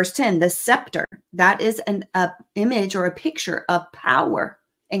in verse 10, the scepter, that is an image or a picture of power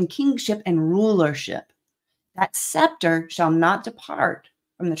and kingship and rulership. That scepter shall not depart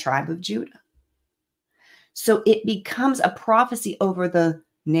from the tribe of Judah. So it becomes a prophecy over the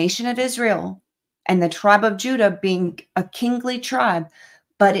nation of Israel and the tribe of Judah being a kingly tribe,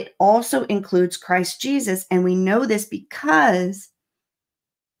 but it also includes Christ Jesus. And we know this because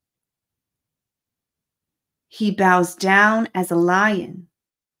he bows down as a lion.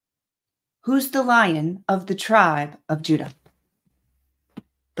 Who's the lion of the tribe of Judah?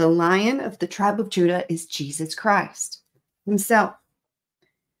 The lion of the tribe of Judah is Jesus Christ himself.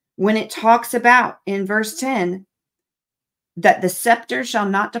 When it talks about in verse 10 that the scepter shall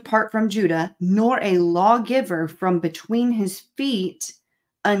not depart from Judah, nor a lawgiver from between his feet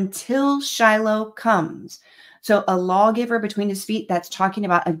until Shiloh comes. So a lawgiver between his feet, that's talking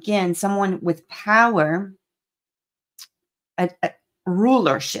about, again, someone with power, a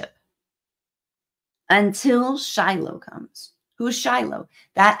rulership, until Shiloh comes. Who's Shiloh?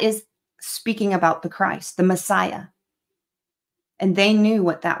 That is speaking about the Christ, the Messiah. And they knew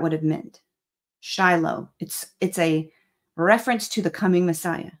what that would have meant. Shiloh. It's a reference to the coming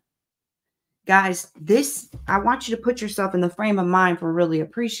Messiah. Guys, I want you to put yourself in the frame of mind for really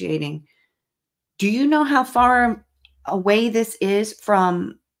appreciating. Do you know how far away this is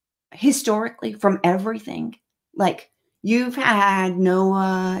from historically, from everything? Like, you've had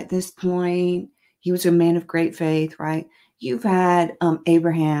Noah at this point. He was a man of great faith, right? You've had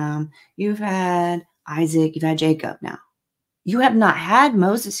Abraham. You've had Isaac. You've had Jacob now. You have not had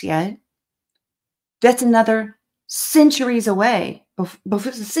Moses yet. That's another centuries away,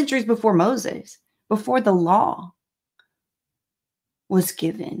 centuries before Moses, before the law was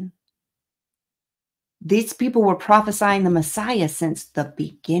given. These people were prophesying the Messiah since the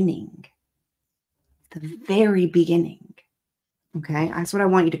beginning, the very beginning. Okay, that's what I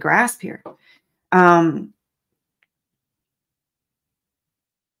want you to grasp here. And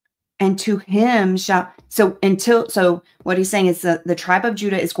to him shall, so what he's saying is the tribe of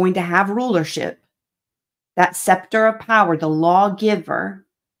Judah is going to have rulership, that scepter of power, the lawgiver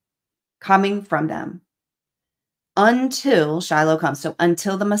coming from them until Shiloh comes. So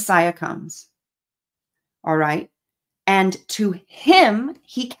until the Messiah comes. All right. And to him,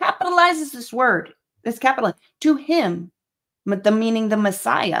 he capitalizes this word. It's capitalized. To him, meaning the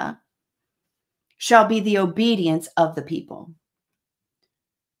Messiah, shall be the obedience of the people.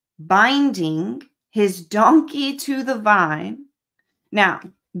 Binding his donkey to the vine. Now,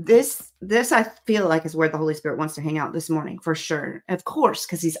 this I feel like is where the Holy Spirit wants to hang out this morning, for sure. Of course,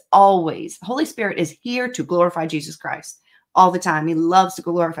 because Holy Spirit is here to glorify Jesus Christ all the time. He loves to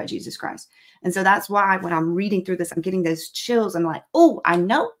glorify Jesus Christ. And so that's why when I'm reading through this, I'm getting those chills. I'm like, oh, I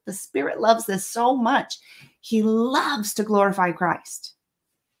know the Spirit loves this so much. He loves to glorify Christ.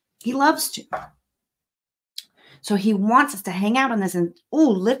 He loves to. So he wants us to hang out on this and,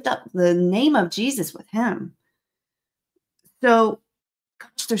 lift up the name of Jesus with him. So,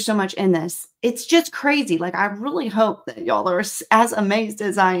 gosh, there's so much in this. It's just crazy. Like, I really hope that y'all are as amazed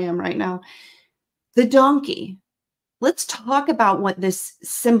as I am right now. The donkey. Let's talk about what this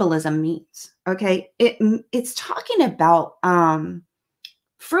symbolism means. Okay. It's talking about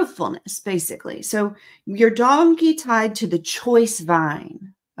fruitfulness, basically. So your donkey tied to the choice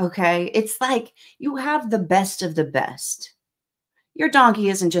vine. Okay. It's like you have the best of the best. Your donkey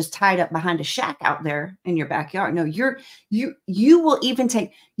isn't just tied up behind a shack out there in your backyard. No, you will even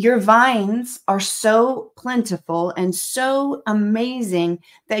take, your vines are so plentiful and so amazing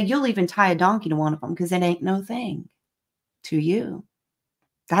that you'll even tie a donkey to one of them because it ain't no thing to you.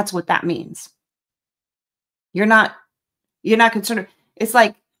 That's what that means. You're not concerned. It's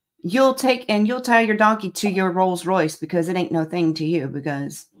like you'll tie your donkey to your Rolls Royce because it ain't no thing to you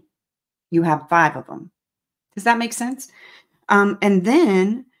because you have 5 of them. Does that make sense? And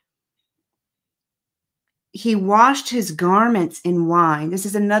then he washed his garments in wine. This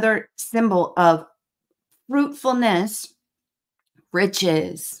is another symbol of fruitfulness,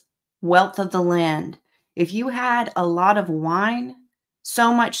 riches, wealth of the land. If you had a lot of wine,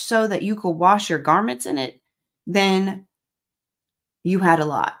 so much so that you could wash your garments in it, then you had a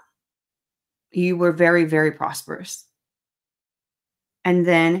lot. You were very, very prosperous. And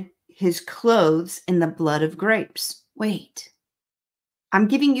then his clothes in the blood of grapes. Wait. I'm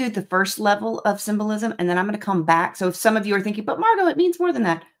giving you the first level of symbolism, and then I'm going to come back. So if some of you are thinking, but Margot, it means more than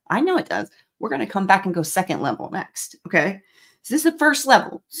that. I know it does. We're going to come back and go second level next. Okay. So this is the first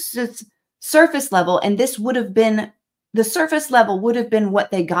level. So it's surface level. And this would have been, the surface level would have been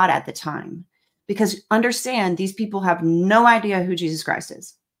what they got at the time. Because understand, these people have no idea who Jesus Christ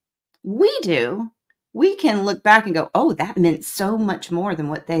is. We do. We can look back and go, oh, that meant so much more than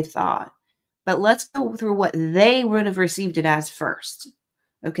what they thought. But let's go through what they would have received it as first.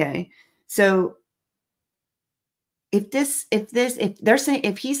 Okay. So if they're saying,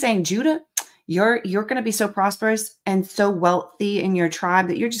 if he's saying, Judah, you're going to be so prosperous and so wealthy in your tribe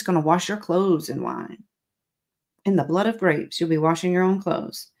that you're just going to wash your clothes in wine. In the blood of grapes, you'll be washing your own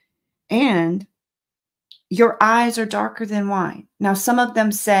clothes. And your eyes are darker than wine. Now, some of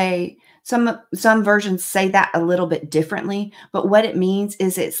them say, some versions say that a little bit differently, but what it means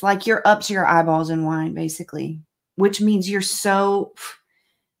is it's like you're up to your eyeballs in wine, basically, which means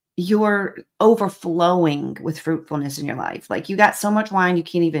you're overflowing with fruitfulness in your life. Like you got so much wine,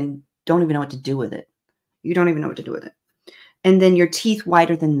 don't even know what to do with it. You don't even know what to do with it. And then your teeth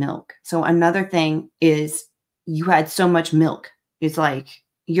whiter than milk. So another thing is you had so much milk. It's like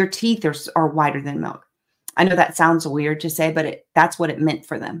your teeth are whiter than milk. I know that sounds weird to say, but that's what it meant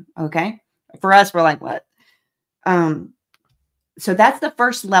for them. Okay. For us, we're like, what? So that's the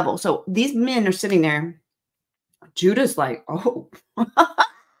first level. So these men are sitting there. Judah's like, oh,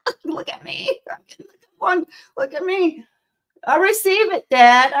 look at me. Look at me. I receive it,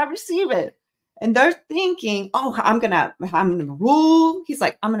 Dad. I receive it. And they're thinking, oh, I'm gonna rule. He's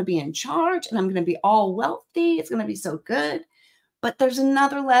like, I'm gonna be in charge and I'm gonna be all wealthy. It's gonna be so good. But there's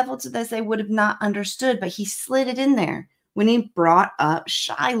another level to this they would have not understood, but he slid it in there when he brought up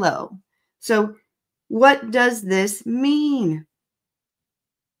Shiloh. So what does this mean?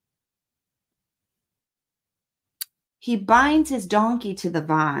 He binds his donkey to the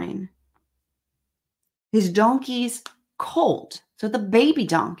vine. His donkey's colt, so the baby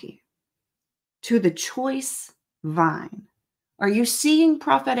donkey, to the choice vine. Are you seeing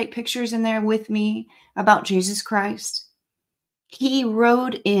prophetic pictures in there with me about Jesus Christ? He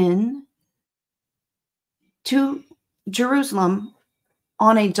rode in to Jerusalem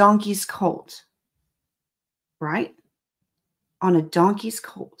on a donkey's colt, right? On a donkey's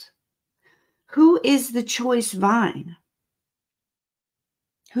colt. Who is the choice vine?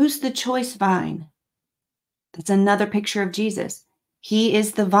 Who's the choice vine? That's another picture of Jesus. He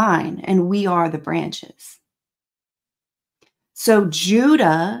is the vine and we are the branches. So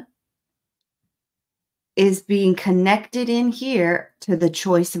Judah is being connected in here to the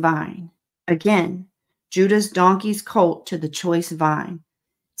choice vine. Again, Judah's donkey's colt to the choice vine.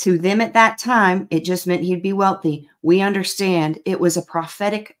 To them at that time, it just meant he'd be wealthy. We understand it was a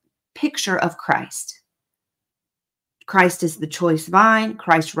prophetic picture of Christ. Christ is the choice vine.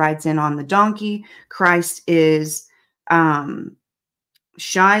 Christ rides in on the donkey. Christ is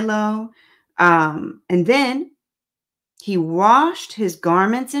Shiloh. And then he washed his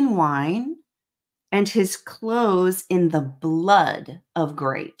garments in wine and his clothes in the blood of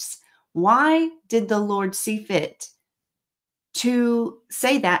grapes. Why did the Lord see fit to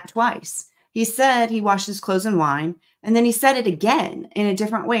say that twice? He said he washed his clothes in wine, and then he said it again in a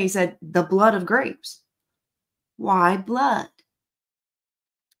different way. He said, the blood of grapes. Why blood?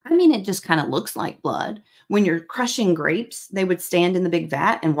 I mean, it just kind of looks like blood. When you're crushing grapes, they would stand in the big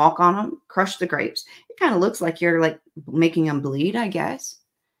vat and walk on them, crush the grapes. It kind of looks like you're like making them bleed, I guess.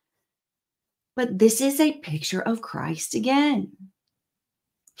 But this is a picture of Christ again.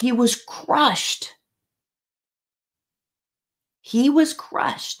 He was crushed. He was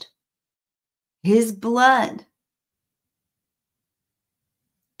crushed. His blood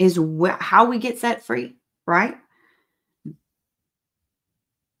is how we get set free, right?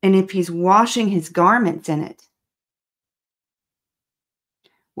 And if he's washing his garments in it,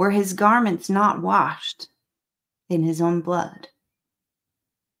 were his garments not washed in his own blood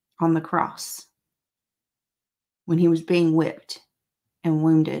on the cross when he was being whipped and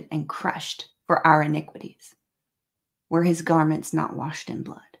wounded and crushed for our iniquities? Were his garments not washed in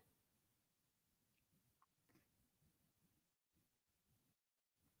blood?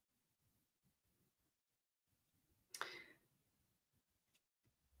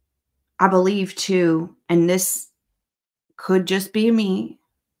 I believe too, and this could just be me,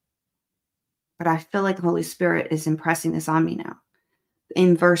 but I feel like the Holy Spirit is impressing this on me now.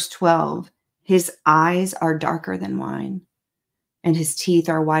 In verse 12, his eyes are darker than wine, and his teeth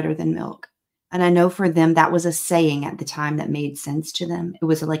are whiter than milk. And I know for them, that was a saying at the time that made sense to them. It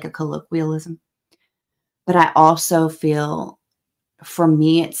was like a colloquialism. But I also feel, for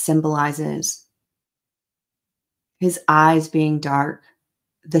me, it symbolizes his eyes being dark,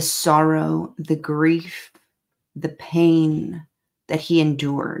 the sorrow, the grief, the pain that he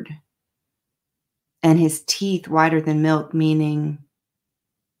endured. And his teeth whiter than milk, meaning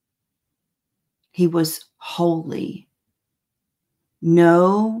he was holy.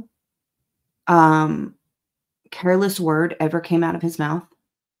 No careless word ever came out of his mouth.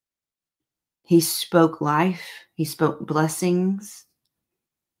 He spoke life. He spoke blessings.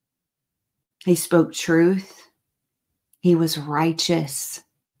 He spoke truth. He was righteous.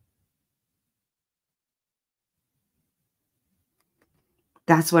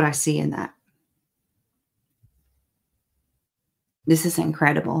 That's what I see in that. This is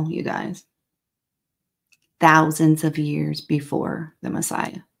incredible, you guys. Thousands of years before the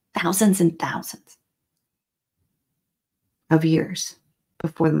Messiah. Thousands and thousands of years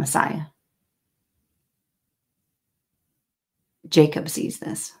before the Messiah. Jacob sees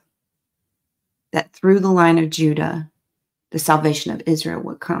this. That through the line of Judah, the salvation of Israel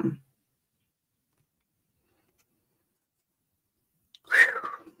would come. Whew.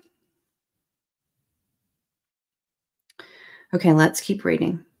 Okay, let's keep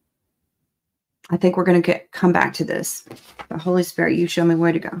reading. I think we're going to come back to this. The Holy Spirit, you show me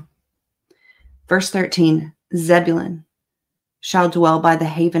where to go. Verse 13, Zebulun shall dwell by the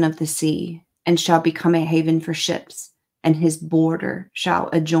haven of the sea, and shall become a haven for ships, and his border shall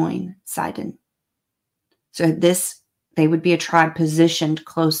adjoin Sidon. So they would be a tribe positioned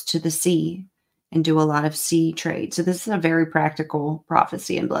close to the sea and do a lot of sea trade. So this is a very practical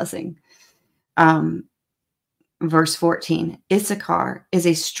prophecy and blessing. Verse 14, Issachar is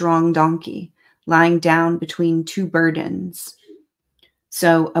a strong donkey, lying down between two burdens.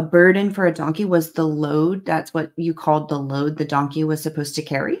 So a burden for a donkey was the load. That's what you called the load the donkey was supposed to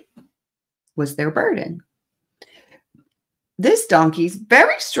carry, was their burden. This donkey's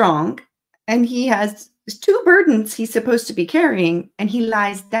very strong, and he has two burdens he's supposed to be carrying, and he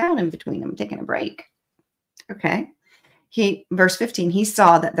lies down in between them, taking a break. Okay. Verse 15, he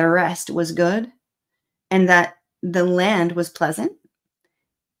saw that the rest was good, and that the land was pleasant.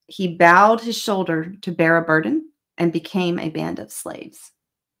 He bowed his shoulder to bear a burden and became a band of slaves.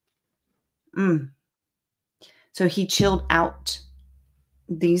 So he chilled out.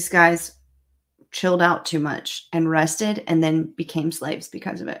 These guys chilled out too much and rested, and then became slaves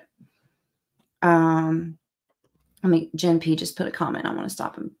because of it. Jen P just put a comment. I want to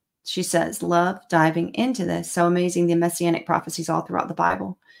stop him. She says, love diving into this. So amazing, the messianic prophecies all throughout the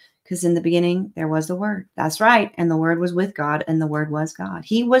Bible. Because in the beginning, there was the Word. That's right. And the Word was with God, and the Word was God.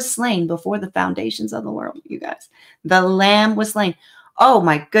 He was slain before the foundations of the world, you guys. The Lamb was slain. Oh,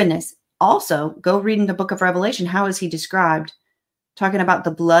 my goodness. Also, go read in the book of Revelation. How is he described? Talking about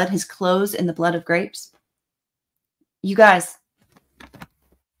the blood, his clothes in the blood of grapes. You guys,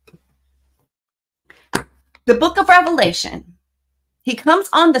 the book of Revelation, he comes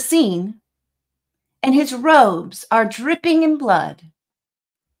on the scene, and his robes are dripping in blood.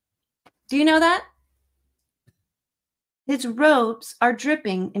 Do you know that? His robes are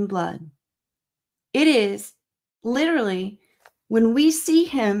dripping in blood. It is literally when we see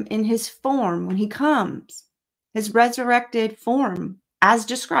him in his form, when he comes, his resurrected form, as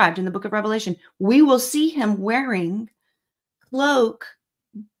described in the book of Revelation, we will see him wearing cloak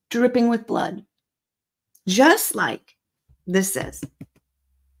dripping with blood. Just like this says.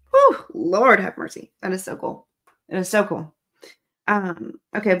 Whew, Lord have mercy. That is so cool. It is so cool.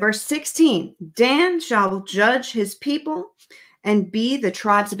 Okay, verse 16. Dan shall judge his people and be the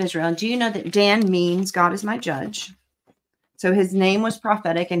tribes of Israel. And do you know that Dan means God is my judge? So his name was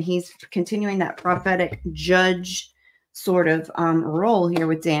prophetic, and he's continuing that prophetic judge sort of role here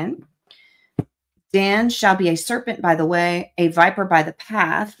with Dan. Dan shall be a serpent by the way, a viper by the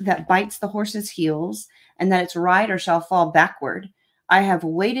path that bites the horse's heels, and that its rider shall fall backward. I have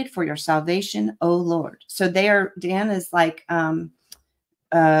waited for your salvation, O Lord. So Dan is like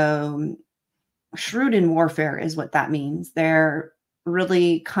shrewd in warfare is what that means. They're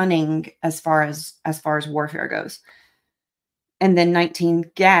really cunning as far as warfare goes. And then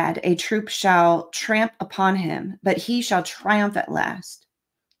 19, Gad, a troop shall tramp upon him, but he shall triumph at last.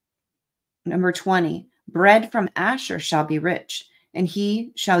 Number 20, bread from Asher shall be rich, and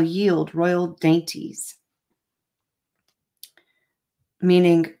he shall yield royal dainties.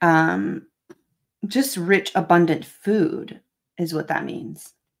 Meaning just rich, abundant food is what that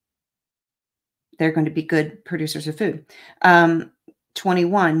means. They're going to be good producers of food.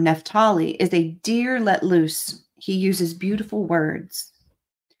 21, Naphtali is a deer let loose. He uses beautiful words.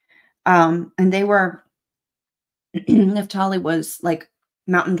 And they were, Naphtali was like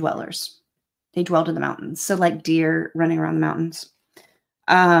mountain dwellers. They dwelled in the mountains. So like deer running around the mountains.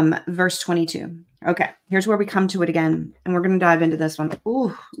 Verse 22. Okay, here's where we come to it again. And we're going to dive into this one.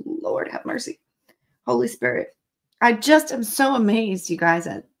 Oh, Lord, have mercy. Holy Spirit. I just am so amazed, you guys,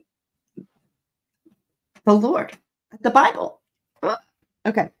 at the Lord, at the Bible.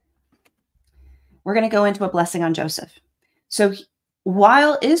 Okay. We're going to go into a blessing on Joseph. So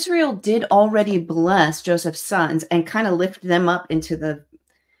while Israel did already bless Joseph's sons and kind of lift them up into the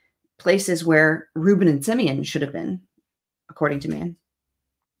places where Reuben and Simeon should have been, according to man,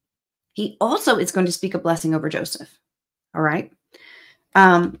 he also is going to speak a blessing over Joseph. All right.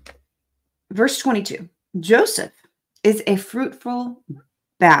 Verse 22, Joseph is a fruitful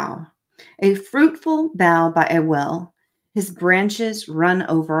bough by a well. His branches run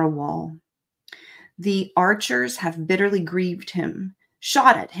over a wall. The archers have bitterly grieved him,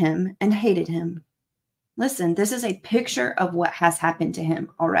 shot at him, and hated him. Listen, this is a picture of what has happened to him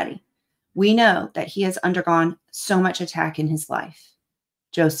already. We know that he has undergone so much attack in his life,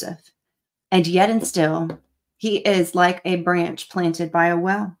 Joseph. And yet and still, he is like a branch planted by a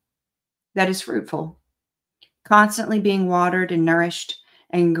well that is fruitful, constantly being watered and nourished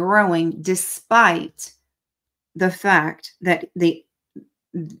and growing despite the fact that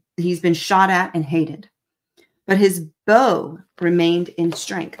he's been shot at and hated. But his bow remained in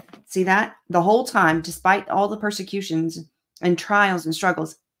strength. See that? The whole time, despite all the persecutions and trials and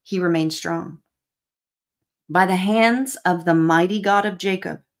struggles, he remained strong. By the hands of the mighty God of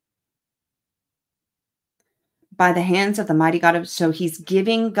Jacob. By the hands of the mighty God of... So he's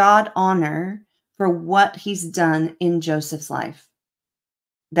giving God honor for what he's done in Joseph's life.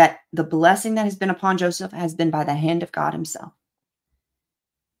 That the blessing that has been upon Joseph has been by the hand of God himself.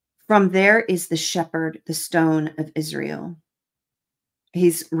 From there is the shepherd, the stone of Israel.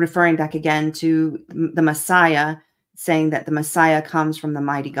 He's referring back again to the Messiah, saying that the Messiah comes from the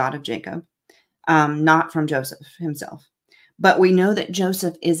mighty God of Jacob, not from Joseph himself. But we know that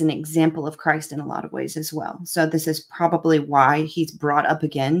Joseph is an example of Christ in a lot of ways as well. So this is probably why he's brought up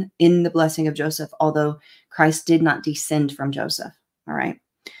again in the blessing of Joseph, although Christ did not descend from Joseph, all right?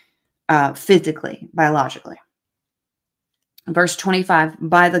 Physically, biologically. Verse 25,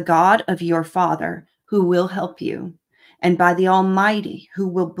 by the God of your father who will help you, and by the Almighty who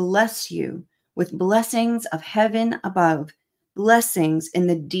will bless you with blessings of heaven above, blessings in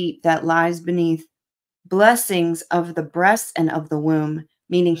the deep that lies beneath, blessings of the breast and of the womb,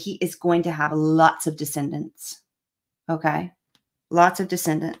 meaning he is going to have lots of descendants. Okay? Lots of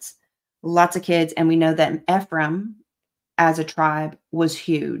descendants, lots of kids. And we know that Ephraim as a tribe was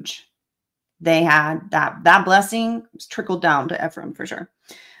huge. They had that blessing trickled down to Ephraim for sure.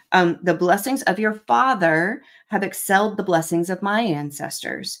 The blessings of your father have excelled the blessings of my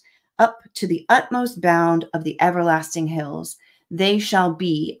ancestors. Up to the utmost bound of the everlasting hills, they shall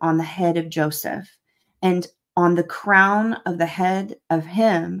be on the head of Joseph, and on the crown of the head of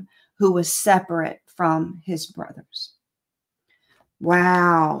him who was separate from his brothers.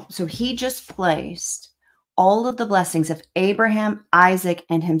 Wow. So he just placed all of the blessings of Abraham, Isaac,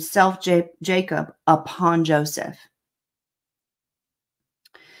 and himself, Jacob, upon Joseph.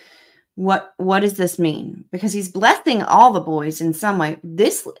 What does this mean? Because he's blessing all the boys in some way.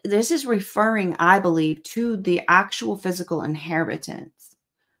 This is referring, I believe, to the actual physical inheritance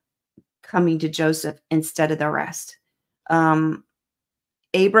coming to Joseph instead of the rest.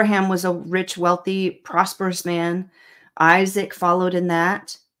 Abraham was a rich, wealthy, prosperous man. Isaac followed in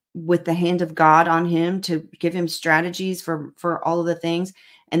that with the hand of God on him to give him strategies for all of the things.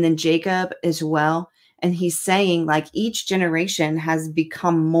 And then Jacob as well. And he's saying like each generation has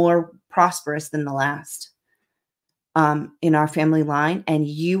become more prosperous than the last in our family line. And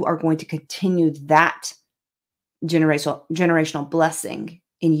you are going to continue that generational blessing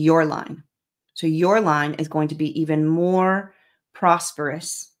in your line. So your line is going to be even more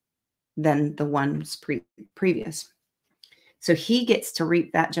prosperous than the ones previous. So he gets to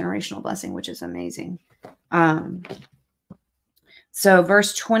reap that generational blessing, which is amazing. So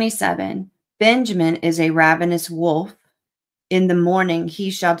verse 27, Benjamin is a ravenous wolf. In the morning he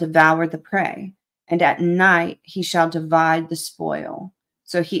shall devour the prey, and at night he shall divide the spoil.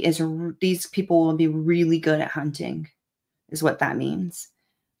 So these people will be really good at hunting, is what that means.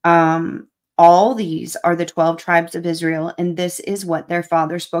 All these are the 12 tribes of Israel, and this is what their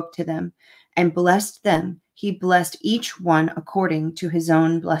father spoke to them and blessed them. He blessed each one according to his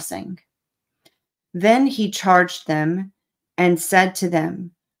own blessing. Then he charged them and said to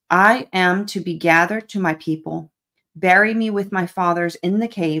them, I am to be gathered to my people. Bury me with my fathers in the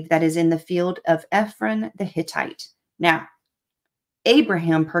cave that is in the field of Ephron the Hittite. Now,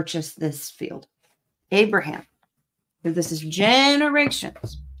 Abraham purchased this field. Abraham. This is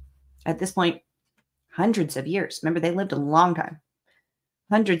generations. At this point, hundreds of years. Remember, they lived a long time.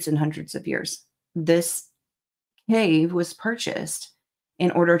 Hundreds and hundreds of years. This cave was purchased in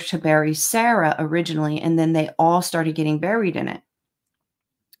order to bury Sarah originally, and then they all started getting buried in it.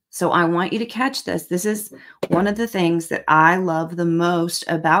 So I want you to catch this. This is one of the things that I love the most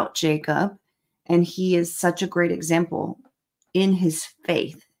about Jacob, and he is such a great example in his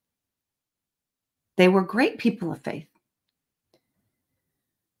faith. They were great people of faith.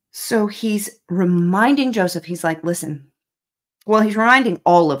 So he's reminding Joseph, he's like, listen, well, he's reminding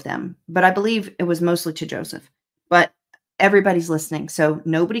all of them, but I believe it was mostly to Joseph, but everybody's listening. So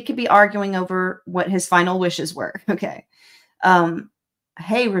nobody could be arguing over what his final wishes were. Okay.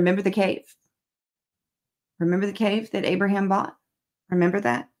 Hey, remember the cave? Remember the cave that Abraham bought? Remember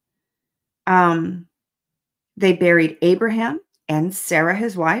that? They buried Abraham and Sarah,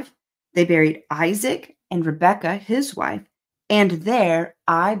 his wife. They buried Isaac and Rebekah, his wife. And there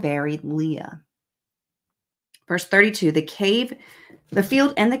I buried Leah. Verse 32, the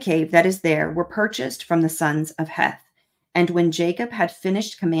field and the cave that is there were purchased from the sons of Heth. And when Jacob had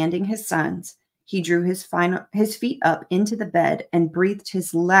finished commanding his sons, he drew his feet up into the bed and breathed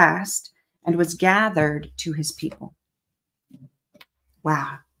his last and was gathered to his people.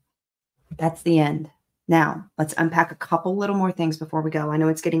 Wow. That's the end. Now, let's unpack a couple little more things before we go. I know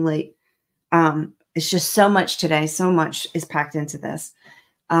it's getting late. It's just so much today. So much is packed into this.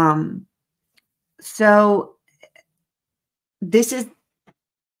 So this is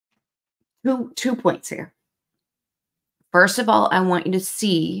two points here. First of all, I want you to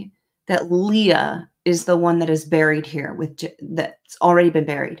see that Leah is the one that is buried here that's already been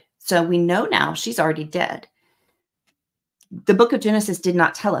buried. So we know now she's already dead. The book of Genesis did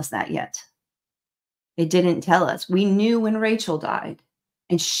not tell us that yet. It didn't tell us. We knew when Rachel died,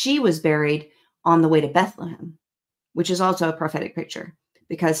 and she was buried on the way to Bethlehem, which is also a prophetic picture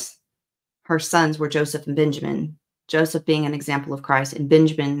because her sons were Joseph and Benjamin, Joseph being an example of Christ and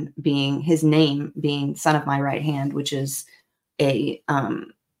Benjamin being his name, being son of my right hand, which is a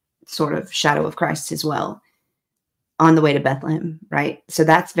sort of shadow of Christ as well, on the way to Bethlehem, right? So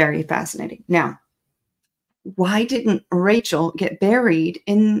that's very fascinating. Now, why didn't Rachel get buried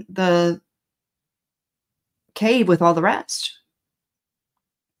in the cave with all the rest?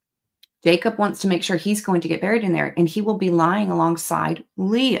 Jacob wants to make sure he's going to get buried in there, and he will be lying alongside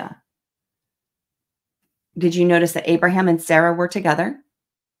Leah. Did you notice that Abraham and Sarah were together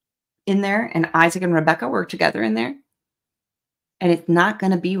in there, and Isaac and Rebekah were together in there? And it's not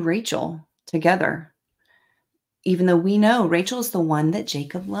going to be Rachel together, even though we know Rachel is the one that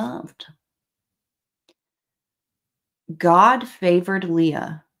Jacob loved. God favored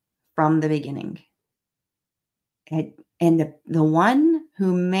Leah from the beginning. And the one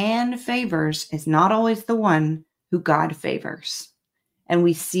who man favors is not always the one who God favors. And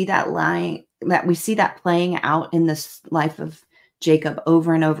we see that playing out in this life of Jacob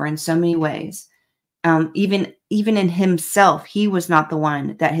over and over in so many ways. Even in himself, he was not the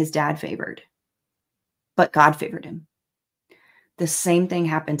one that his dad favored, but God favored him. The same thing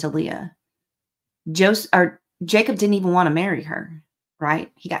happened to Leah. Jacob didn't even want to marry her,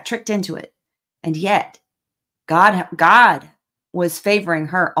 right? He got tricked into it. And yet God was favoring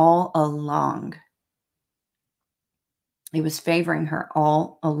her all along. He was favoring her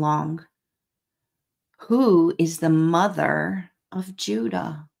all along. Who is the mother of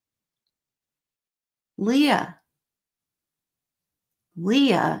Judah? Leah.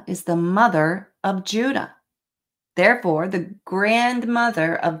 Leah is the mother of Judah. Therefore, the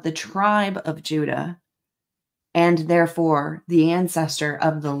grandmother of the tribe of Judah, and therefore the ancestor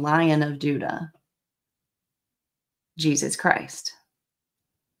of the Lion of Judah, Jesus Christ.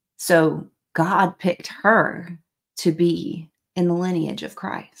 So God picked her to be in the lineage of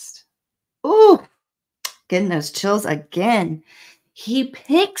Christ. Ooh, getting those chills again. He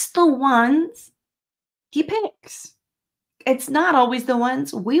picks the ones he picks. it's not always the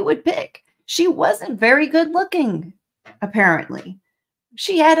ones we would pick. She wasn't very good looking, apparently.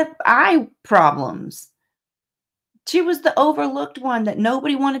 She had eye problems. She was the overlooked one that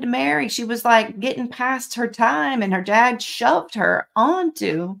nobody wanted to marry. She was like getting past her time, and her dad shoved her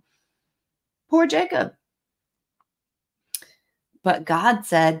onto poor Jacob. But God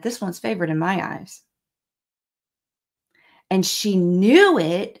said, this one's favored in my eyes. And she knew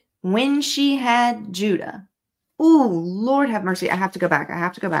it when she had Judah. Ooh, Lord have mercy. I have to go back. I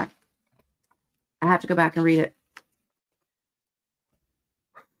have to go back. I have to go back and read it.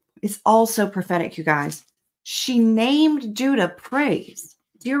 It's also prophetic, you guys. She named Judah Praise.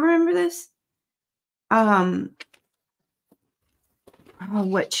 Do you remember this?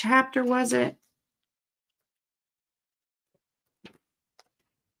 What chapter was it?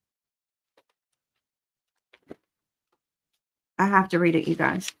 I have to read it, you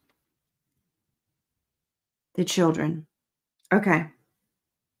guys. The children. Okay.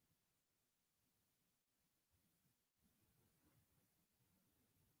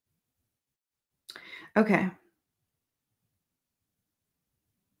 Okay.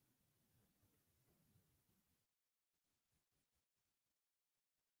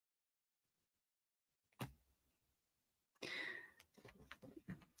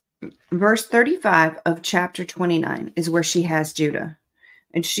 Verse 35 of chapter 29 is where she has Judah.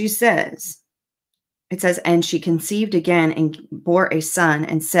 And she says, it says, and she conceived again and bore a son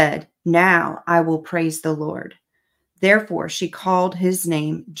and said, now I will praise the Lord. Therefore she called his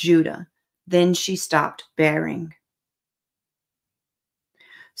name Judah. Then she stopped bearing.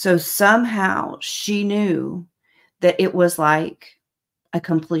 So somehow she knew that it was like a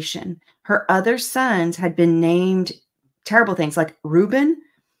completion. Her other sons had been named terrible things, like Reuben.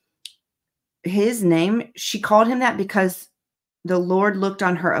 His name, she called him that because the Lord looked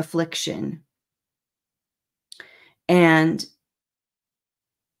on her affliction. And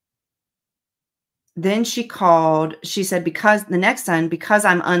then she said, because the next son, because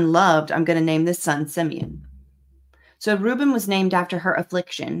I'm unloved, I'm going to name this son Simeon. So Reuben was named after her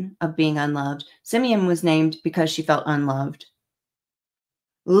affliction of being unloved. Simeon was named because she felt unloved.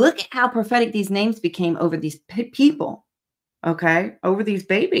 Look at how prophetic these names became over these people, okay, over these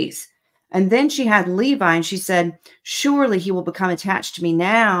babies. And then she had Levi, and she said, surely he will become attached to me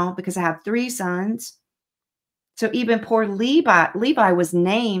now because I have 3 sons. So even poor Levi was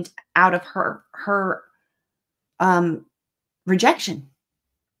named out of her rejection.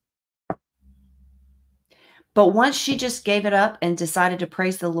 But once she just gave it up and decided to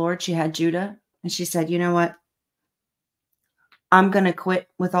praise the Lord, she had Judah, and she said, you know what? I'm going to quit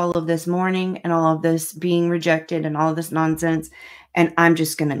with all of this mourning and all of this being rejected and all of this nonsense. And I'm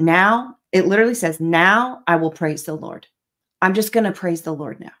just going to now, it literally says, now I will praise the Lord. I'm just going to praise the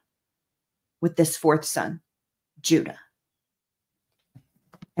Lord now with this 4th son, Judah.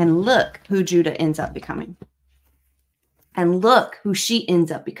 And look who Judah ends up becoming. And look who she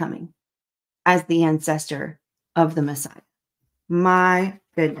ends up becoming as the ancestor of the Messiah. My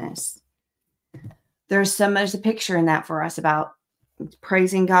goodness. There's a picture in that for us about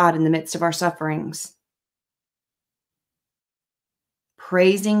praising God in the midst of our sufferings.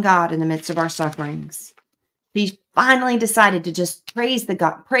 Praising God in the midst of our sufferings. She finally decided to just praise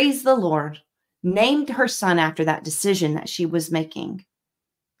the Lord, named her son after that decision that she was making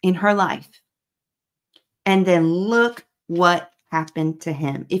in her life. And then look what happened to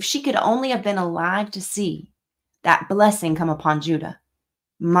him. If she could only have been alive to see that blessing come upon Judah,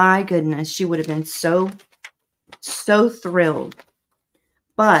 my goodness, she would have been so thrilled.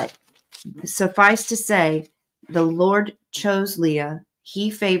 But suffice to say, the Lord chose Leah. He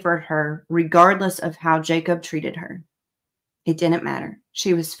favored her regardless of how Jacob treated her. It didn't matter.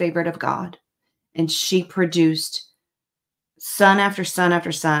 She was favored of God. And she produced son after son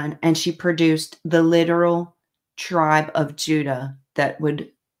after son. And she produced the literal tribe of Judah that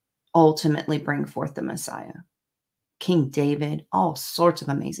would ultimately bring forth the Messiah. King David, all sorts of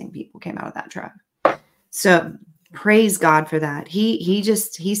amazing people came out of that tribe. So praise God for that. He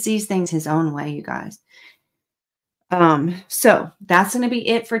sees things his own way, you guys. So that's going to be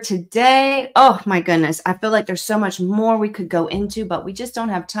it for today. Oh my goodness. I feel like there's so much more we could go into, but we just don't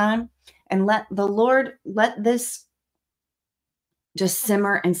have time. And let the Lord, let this just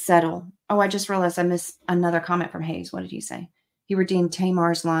simmer and settle. Oh, I just realized I missed another comment from Hayes. What did he say? He redeemed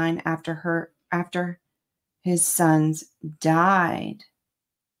Tamar's line after his sons died.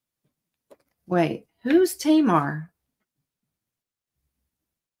 Wait, who's Tamar?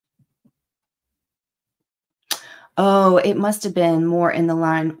 Oh, it must have been more in the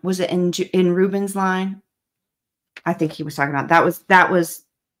line. Was it in Reuben's line? I think he was talking about that was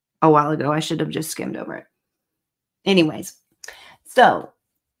a while ago. I should have just skimmed over it. Anyways, so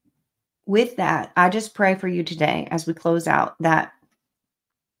with that, I just pray for you today as we close out that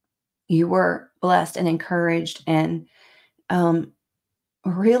you were blessed and encouraged, and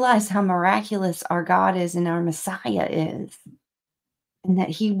realize how miraculous our God is and our Messiah is, and that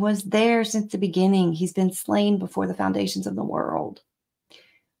he was there since the beginning. He's been slain before the foundations of the world.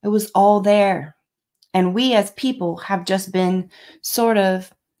 It was all there. And we as people have just been sort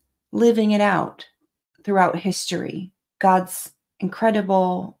of living it out throughout history. God's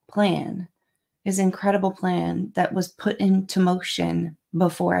incredible plan, his incredible plan that was put into motion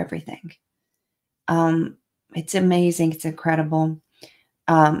before everything. It's amazing. It's incredible.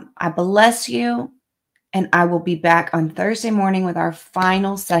 I bless you, and I will be back on Thursday morning with our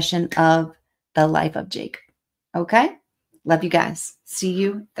final session of The Life of Jacob. Okay? Love you guys. See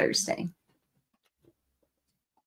you Thursday.